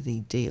actually the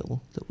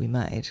deal that we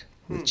made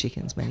with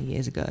chickens many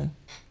years ago,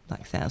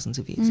 like thousands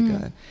of years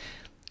ago.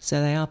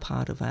 So they are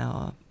part of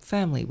our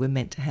family. We're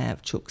meant to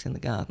have chooks in the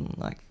garden,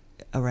 like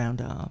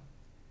around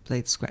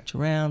they scratch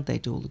around, they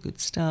do all the good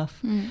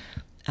stuff.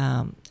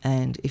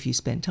 And if you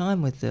spend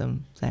time with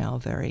them, they are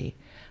very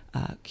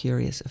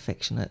curious,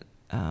 affectionate.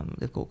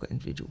 They've all got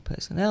individual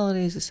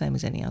personalities, the same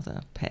as any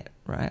other pet,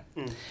 right?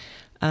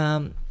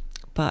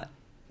 But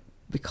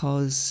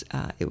because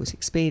it was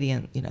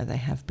expedient, you know, they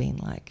have been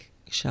like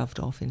shoved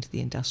off into the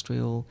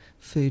industrial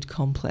food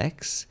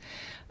complex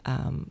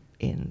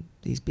in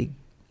these big,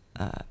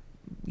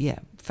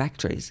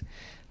 factories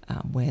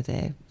where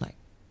they're like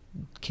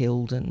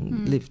killed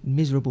and lived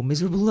miserable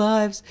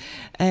lives,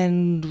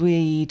 and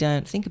we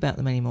don't think about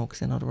them anymore because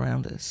they're not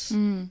around us.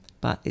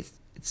 But it's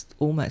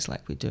almost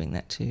like we're doing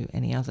that to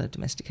any other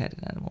domesticated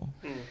animal.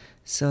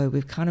 So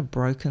we've kind of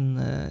broken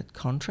the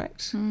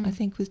contract, I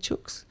think, with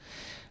chooks.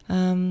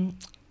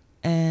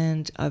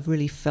 And I've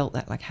really felt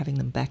that, like having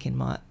them back in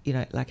my, you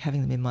know, like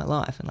having them in my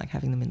life and like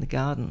having them in the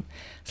garden.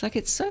 It's like,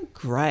 it's so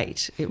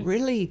great. It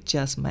really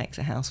just makes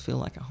a house feel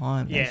like a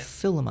home. Yeah. They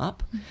fill them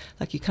up.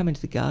 Like you come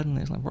into the garden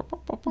and it's like, rock,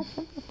 rock, rock, rock,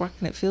 rock, rock,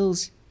 and it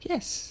feels,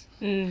 yes.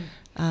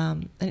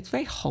 And it's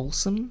very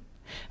wholesome.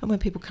 And when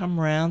people come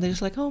around, they're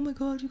just like, oh my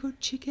God, you've got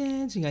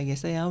chickens. You go,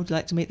 yes, they are. Would you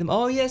like to meet them?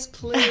 Oh, yes,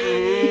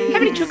 please. How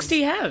many chooks do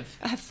you have?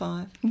 I have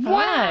 5.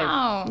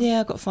 Wow. Yeah,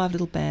 I've got 5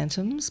 little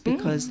bantams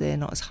because they're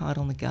not as hard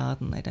on the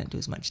garden. They don't do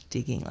as much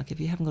digging. Like if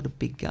you haven't got a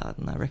big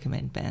garden, I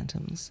recommend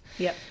bantams.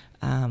 Yep.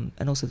 And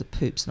also the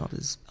poop's not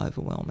as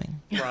overwhelming.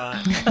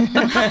 Right.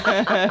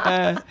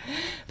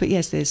 But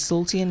yes, there's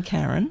Salty and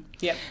Karen.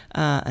 Yep.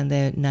 And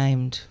they're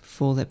named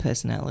for their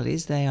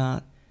personalities. They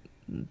are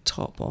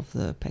top of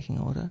the pecking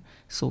order.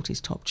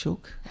 Salty's top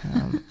chook,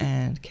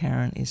 and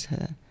Karen is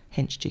her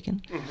hench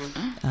chicken.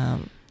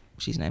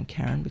 She's named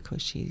Karen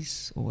because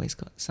she's always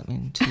got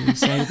something to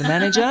say to the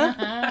manager.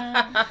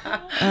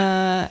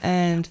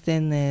 And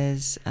then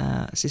there's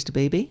Sister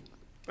BB.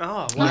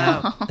 Oh,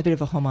 wow. A bit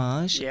of a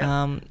homage.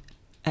 Yeah.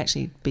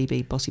 Actually,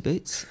 BB Bossy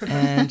Boots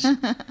and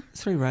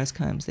 3 rose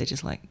combs. They're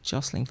just like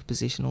jostling for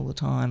position all the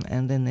time.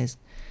 And then there's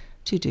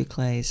 2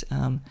 Duclays,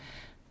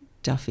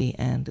 Duffy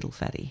and Little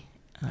Fatty.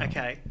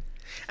 Okay.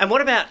 And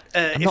what about...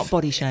 I'm not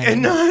body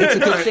shaming. No, it's a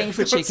good thing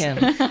for chicken.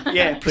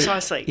 Yeah,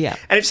 precisely. Yeah.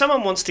 And if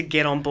someone wants to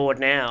get on board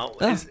now,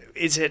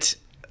 is it,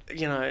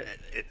 you know,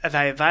 are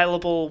they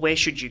available? Where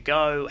should you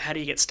go? How do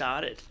you get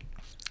started?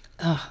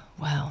 Oh,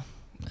 wow.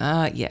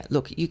 Yeah,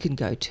 look, you can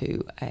go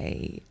to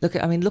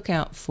look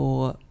out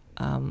for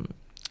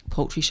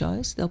poultry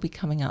shows. They'll be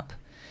coming up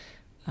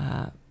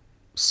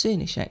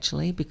soonish,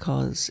 actually,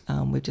 because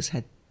we've just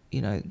had,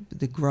 you know,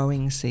 the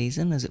growing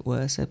season, as it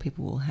were, so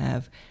people will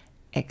have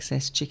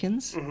excess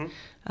chickens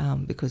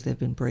because they've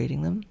been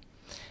breeding them.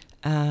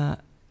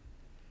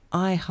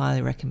 I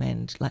highly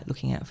recommend like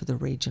looking out for the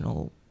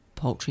regional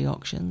poultry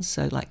auctions.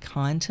 So like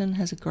Kyneton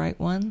has a great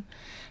one.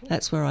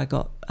 That's where I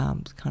got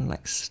kind of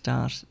like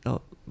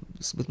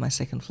with my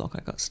second flock.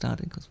 I got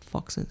started because of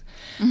foxes.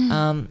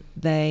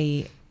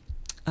 They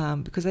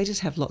because they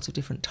just have lots of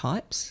different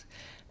types,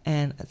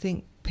 and I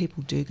think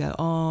people do go,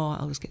 oh,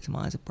 I'll just get some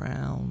Isa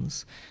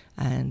Browns,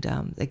 and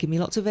they give me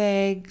lots of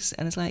eggs,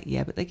 and it's like,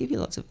 yeah, but they give you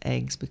lots of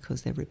eggs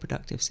because their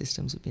reproductive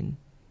systems have been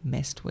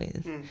messed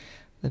with.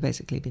 They've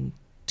basically been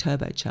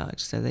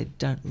turbocharged, so they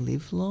don't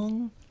live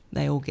long.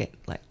 They all get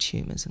like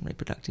tumours and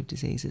reproductive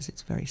diseases.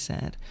 It's very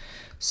sad.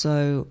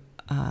 So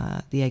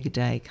the egg a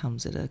day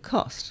comes at a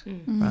cost,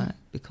 right?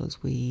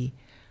 Because we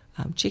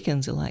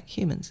chickens are like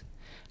humans,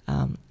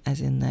 as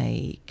in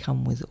they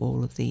come with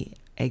all of the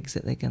eggs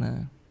that they're going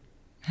to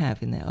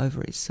have in their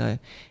ovaries. So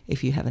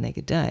if you have an egg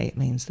a day, it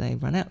means they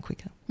run out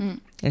quicker.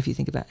 And if you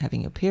think about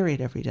having your period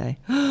every day,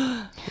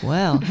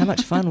 well, how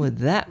much fun would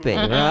that be,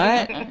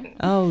 right?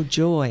 Oh,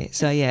 joy.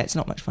 So yeah, it's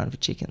not much fun for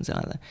chickens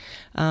either.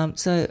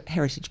 So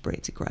heritage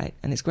breeds are great,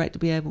 and it's great to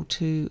be able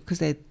to, because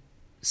they're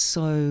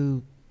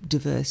so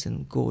diverse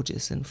and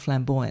gorgeous and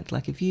flamboyant.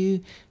 Like if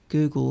you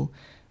Google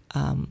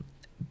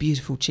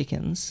beautiful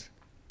chickens,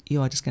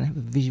 you are just going to have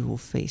a visual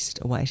feast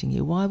awaiting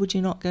you. Why would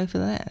you not go for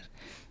that?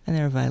 And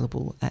they're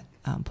available at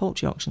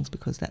poultry auctions,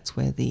 because that's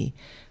where the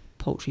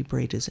poultry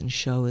breeders and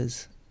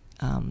showers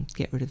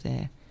get rid of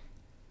their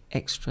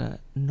extra,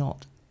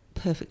 not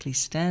perfectly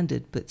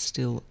standard, but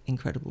still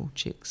incredible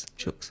chooks.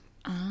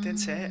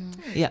 That's it.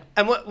 Yeah.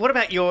 And what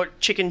about your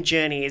chicken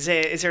journey? Is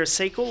there a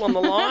sequel on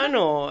the line,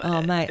 or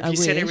Oh, mate, have you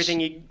said wish. everything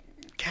you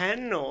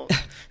can, or?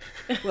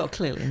 Well,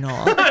 clearly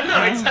not.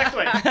 No,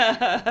 exactly.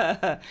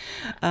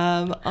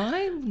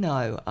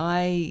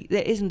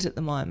 There isn't at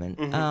the moment.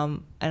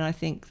 Mm-hmm. And I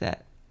think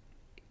that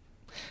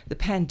the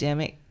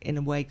pandemic, in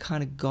a way,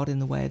 kind of got in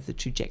the way of the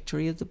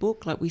trajectory of the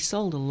book. Like, we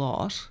sold a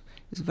lot.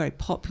 It was a very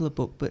popular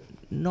book, but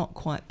not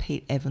quite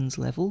Pete Evans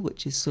level,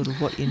 which is sort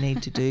of what you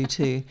need to do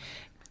to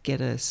get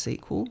a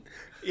sequel.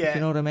 Yeah. If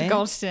you know what I mean?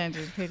 Gold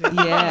standard, Peter.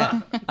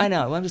 Yeah, I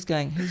know. I'm just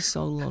going, who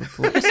sold a lot of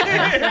books?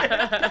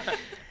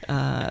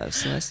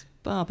 Celeste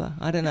Barber.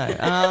 I don't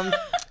know.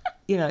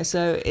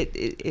 So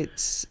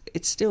it's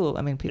still,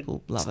 I mean,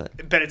 people love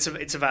it. But it's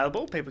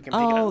available? People can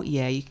pick it up? Oh,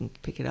 yeah, you can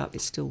pick it up.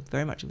 It's still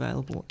very much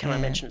available. Can I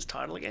mention its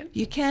title again?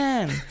 You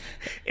can.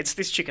 It's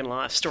This Chicken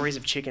Life, Stories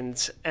of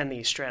Chickens and the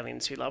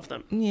Australians Who Love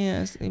Them.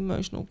 Yes, the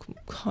emotional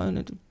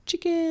component of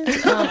chickens.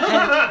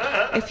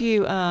 And if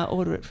you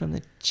order it from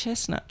the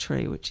Chestnut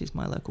Tree, which is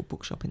my local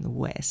bookshop in the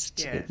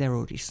West, they're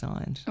already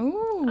signed.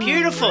 Ooh,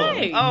 beautiful.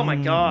 Right. Oh, my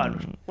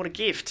God. What a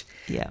gift.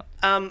 Yeah.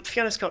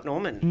 Fiona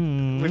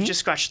Scott-Norman, we've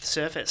just scratched the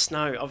surface.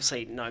 No,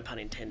 obviously, no pun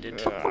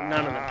intended.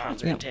 None of the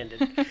puns are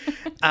intended.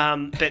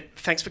 But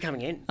thanks for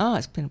coming in. Oh,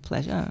 it's been a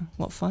pleasure.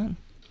 What fun.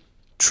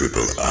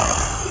 Triple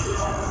R.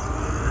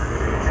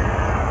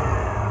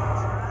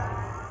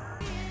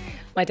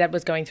 My dad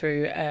was going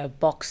through a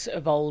box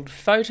of old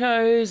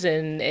photos,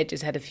 and it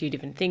just had a few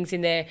different things in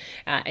there.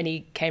 And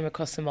he came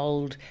across some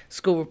old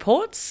school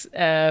reports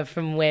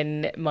from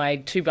when my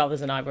two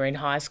brothers and I were in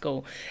high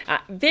school.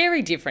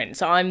 Very different.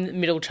 So I'm the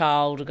middle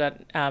child, I've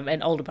got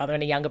an older brother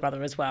and a younger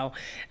brother as well.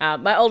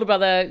 My older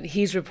brother,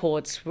 his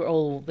reports were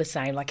all the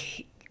same.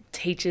 Like,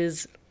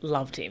 teachers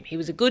loved him. He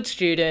was a good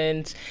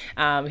student.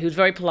 He was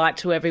very polite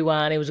to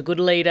everyone. He was a good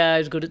leader. He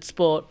was good at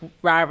sport.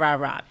 Rah, rah,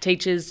 rah.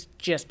 Teachers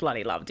just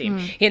bloody loved him.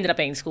 He ended up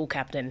being school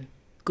captain.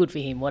 Good for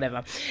him,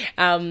 whatever.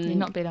 You're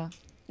not bitter.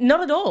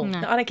 Not at all. No.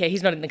 I don't care.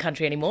 He's not in the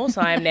country anymore,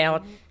 so I am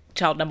now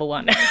child number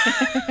one.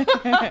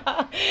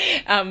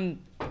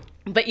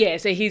 But yeah,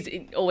 so he's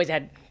always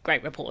had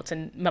great reports,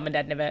 and Mum and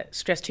Dad never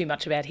stressed too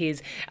much about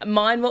his.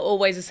 Mine were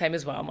always the same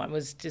as well. Mine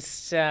was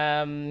just,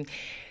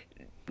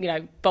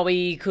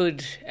 Bobby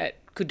could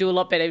do a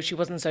lot better if she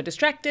wasn't so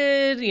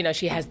distracted.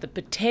 She has the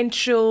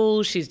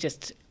potential. She's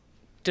just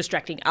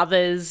distracting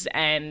others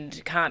and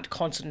can't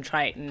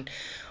concentrate and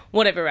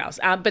whatever else.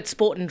 But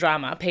sport and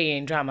drama, PE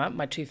and drama,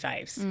 my two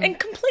faves. And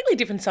completely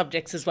different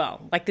subjects as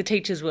well. Like, the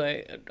teachers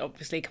were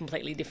obviously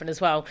completely different as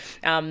well.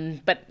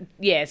 But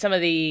yeah, some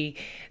of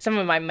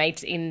my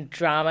mates in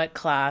drama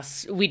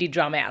class, we did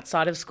drama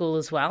outside of school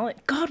as well.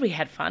 God, we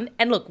had fun.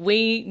 And look,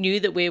 we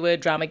knew that we were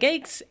drama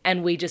geeks,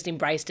 and we just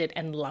embraced it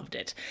and loved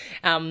it.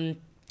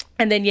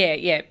 And then,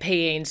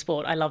 PE and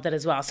sport, I love that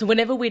as well. So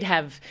whenever we'd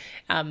have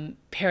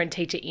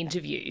parent-teacher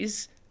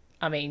interviews,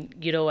 I mean,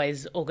 you'd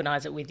always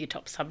organise it with your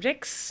top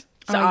subjects.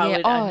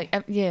 So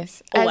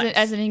yes. Always.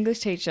 As an English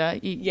teacher,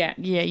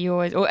 you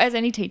always, or as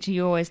any teacher,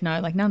 you always know,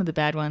 like, none of the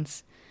bad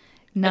ones.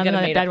 None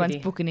of the bad ones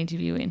book an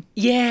interview in.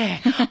 Yeah.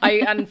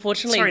 I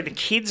unfortunately... Sorry, the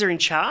kids are in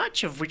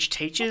charge of which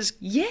teachers...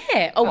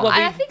 Yeah.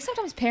 I think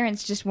sometimes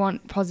parents just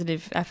want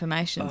positive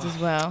affirmations as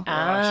well.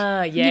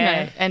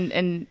 Yeah.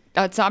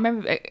 So I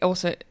remember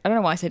also, I don't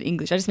know why I said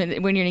English. I just meant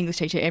that when you're an English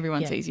teacher,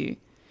 everyone sees you.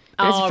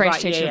 But as a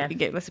French teacher, you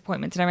get less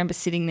appointments. And I remember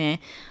sitting there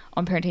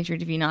on parent-teacher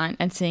interview night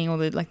and seeing all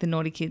the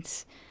naughty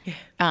kids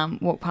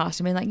walk past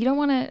and being like,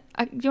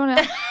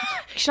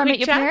 should I meet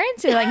your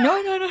parents? They're like, no.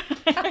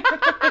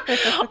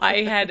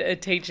 I had a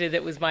teacher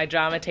that was my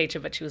drama teacher,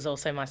 but she was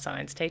also my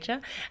science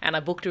teacher, and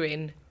I booked her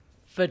in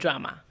for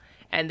drama.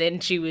 And then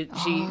she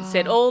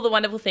said all the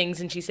wonderful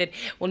things, and she said,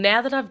 well,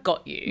 now that I've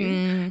got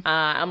you,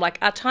 I'm like,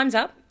 time's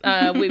up.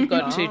 We've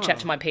got to chat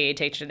to my PE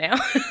teacher now.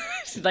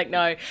 She's like,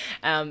 no,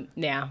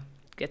 now.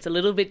 Gets a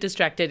little bit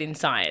distracted in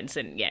science,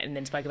 and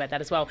then spoke about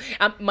that as well.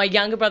 My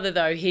younger brother,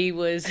 though, he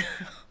was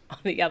on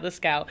the other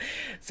scale.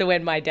 So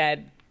when my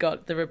dad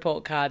got the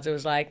report cards, it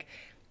was like,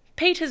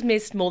 Pete has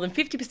missed more than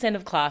 50%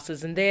 of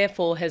classes and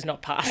therefore has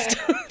not passed.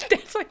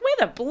 Dad's like, where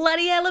the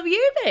bloody hell have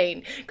you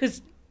been?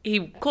 Because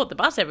he caught the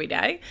bus every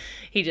day.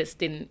 He just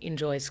didn't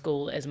enjoy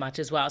school as much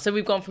as well. So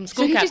we've gone from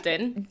school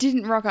captain. Just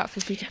didn't rock up for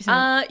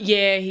 50%.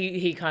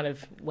 He kind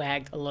of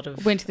wagged a lot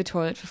of... Went to the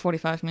toilet for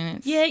 45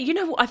 minutes. Yeah,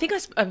 I think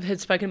I had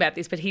spoken about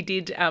this, but he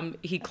did,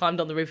 he climbed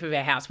on the roof of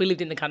our house. We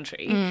lived in the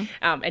country,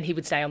 and he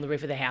would stay on the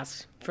roof of the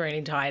house for an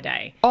entire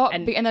day. Oh,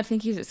 and they'd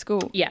think he was at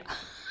school. Yeah.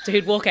 So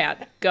he'd walk out,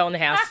 go in the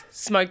house,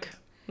 smoke,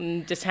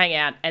 and just hang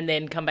out, and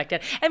then come back down.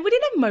 And we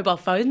didn't have mobile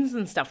phones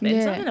and stuff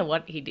then, so I don't know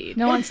what he did.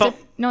 No one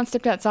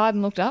stepped outside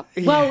and looked up.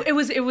 Well, it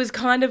was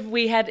kind of,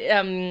 we had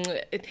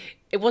it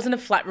wasn't a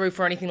flat roof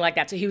or anything like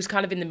that, so he was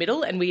kind of in the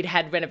middle, and we'd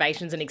had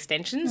renovations and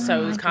extensions,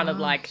 so it was kind of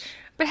like...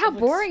 But how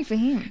boring for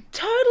him.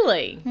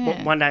 Totally.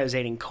 One day I was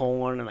eating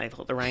corn, and they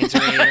thought the rains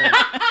were in.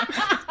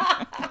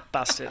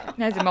 bastard.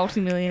 Now he's a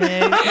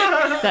multimillionaire.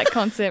 That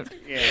concept.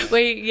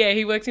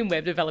 He works in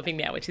web developing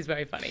now, which is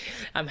very funny.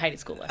 Hated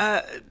school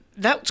though.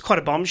 That was quite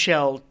a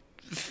bombshell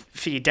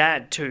for your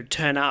dad to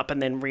turn up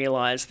and then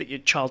realise that your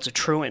child's a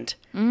truant.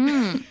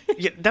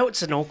 That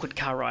was an awkward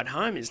car ride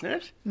home, isn't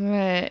it?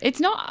 Yeah, it's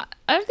not.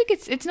 I don't think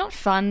it's not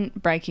fun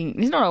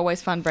breaking. It's not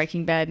always fun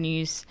breaking bad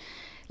news.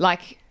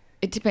 Like,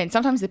 it depends.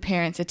 Sometimes the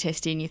parents are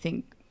testy and you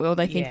think, well,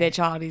 they think their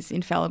child is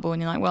infallible,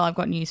 and you're like, well, I've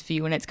got news for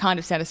you, and it's kind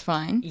of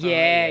satisfying.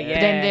 Yeah.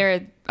 But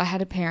then I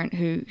had a parent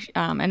who,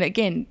 and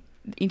again,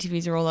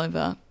 interviews are all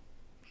over,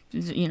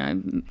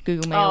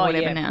 Google Me or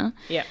whatever now.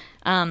 Yeah.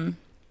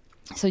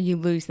 So you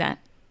lose that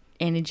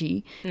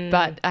energy.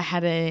 But I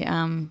had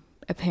a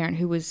parent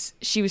who was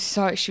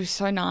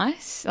so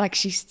nice. Like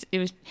she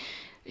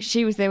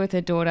was there with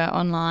her daughter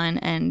online,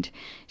 and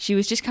she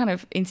was just kind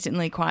of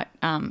instantly quite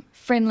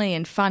friendly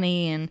and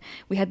funny, and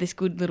we had this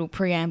good little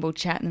preamble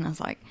chat, and I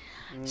was like,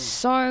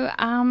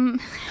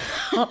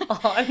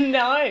 oh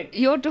no,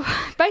 your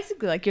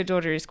basically, like, your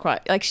daughter is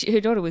quite, like,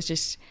 her daughter was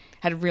just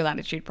had a real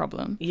attitude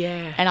problem.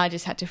 Yeah. And I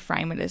just had to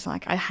frame it as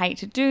like, I hate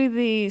to do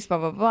this, blah,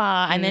 blah,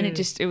 blah. And then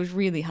it was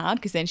really hard,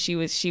 because then she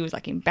was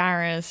like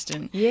embarrassed,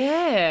 and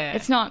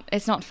it's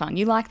not fun.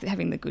 You like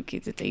having the good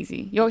kids. It's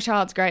easy. Your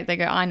child's great. They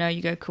go, I know.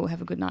 You go, cool,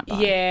 have a good night.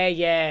 Bye.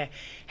 Yeah.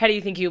 How do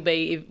you think you'll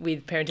be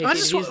with parent-teacher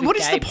interviews? What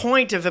is the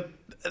point of a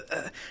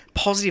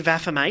positive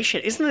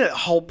affirmation? Isn't the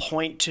whole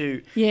point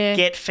to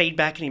get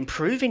feedback and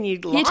improve in your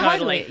life? Yeah,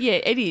 totally. Yeah,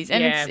 it is.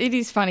 And it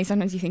is funny.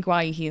 Sometimes you think,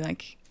 why are you here?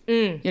 Like,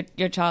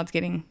 your child's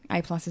getting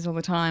A+ all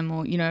the time,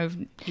 or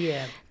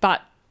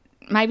but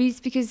maybe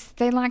it's because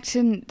they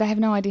have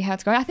no idea how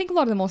it's going. I think a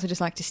lot of them also just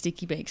like to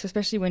sticky beak, so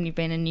especially when you've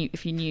been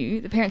if you're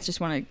new, the parents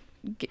just want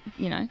to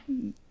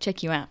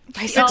check you out,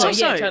 basically. It's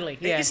also, totally.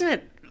 Yeah. Isn't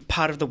it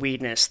part of the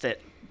weirdness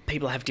that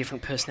people have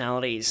different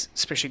personalities,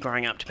 especially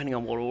growing up, depending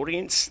on what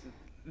audience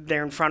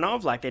they're in front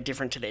of? Like, they're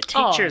different to their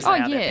teachers,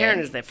 their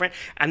parent is their friend,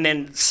 and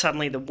then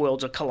suddenly the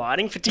worlds are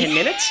colliding for 10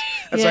 minutes.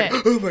 It's like,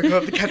 oh my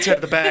God, the cat's out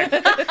of the bag.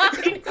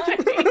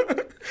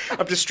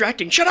 I'm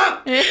distracting. Shut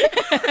up!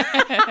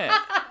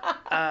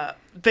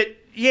 But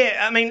yeah,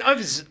 I mean,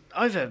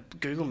 over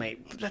Google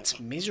Meet, that's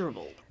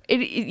miserable.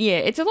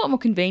 It's a lot more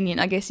convenient.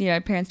 I guess,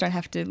 parents don't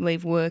have to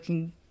leave work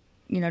and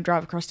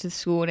drive across to the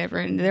school or whatever,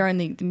 and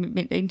the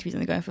interviews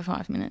only go for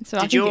 5 minutes. So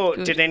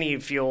did any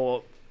of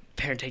your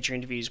parent-teacher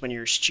interviews when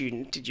you're a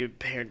student, did your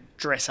parent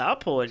dress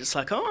up, or just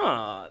like,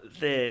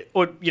 they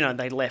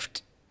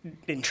left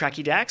in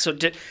tracky dacks, or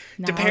do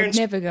parents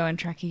never go in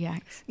tracky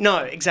dacks? No,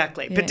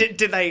 exactly. Yeah. But did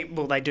they?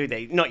 Well, they do.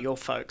 They not your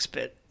folks,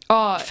 but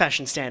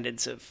fashion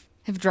standards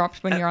have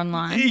dropped when you're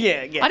online.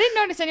 Yeah. I didn't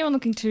notice anyone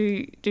looking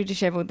too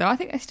dishevelled, though. I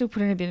think they still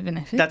put in a bit of an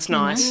effort. That's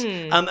nice.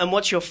 And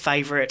what's your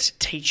favourite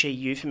teacher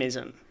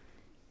euphemism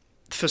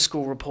for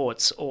school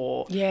reports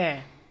or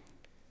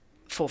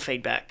for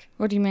feedback?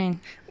 What do you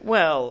mean?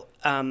 Well,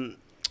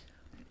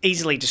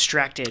 easily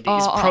distracted is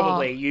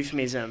probably a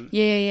euphemism.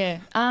 Yeah.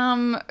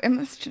 It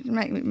must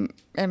make me.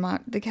 I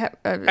might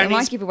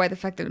give away the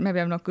fact that maybe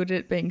I'm not good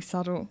at being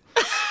subtle.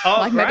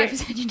 Great. Maybe if you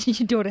said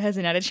your daughter has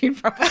an attitude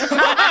problem.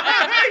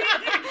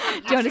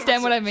 Do you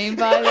understand what I mean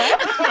by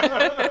that?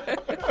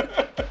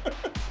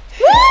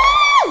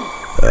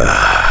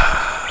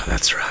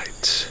 That's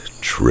right.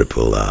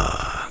 Triple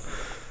R.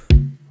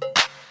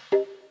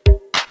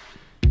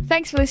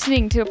 Thanks for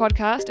listening to a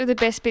podcast of the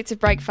best bits of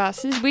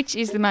Breakfasters, which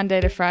is the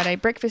Monday to Friday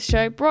breakfast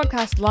show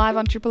broadcast live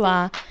on Triple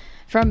R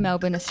from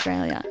Melbourne,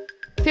 Australia.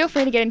 Feel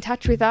free to get in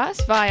touch with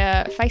us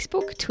via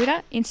Facebook,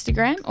 Twitter,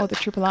 Instagram, or the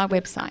Triple R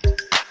website.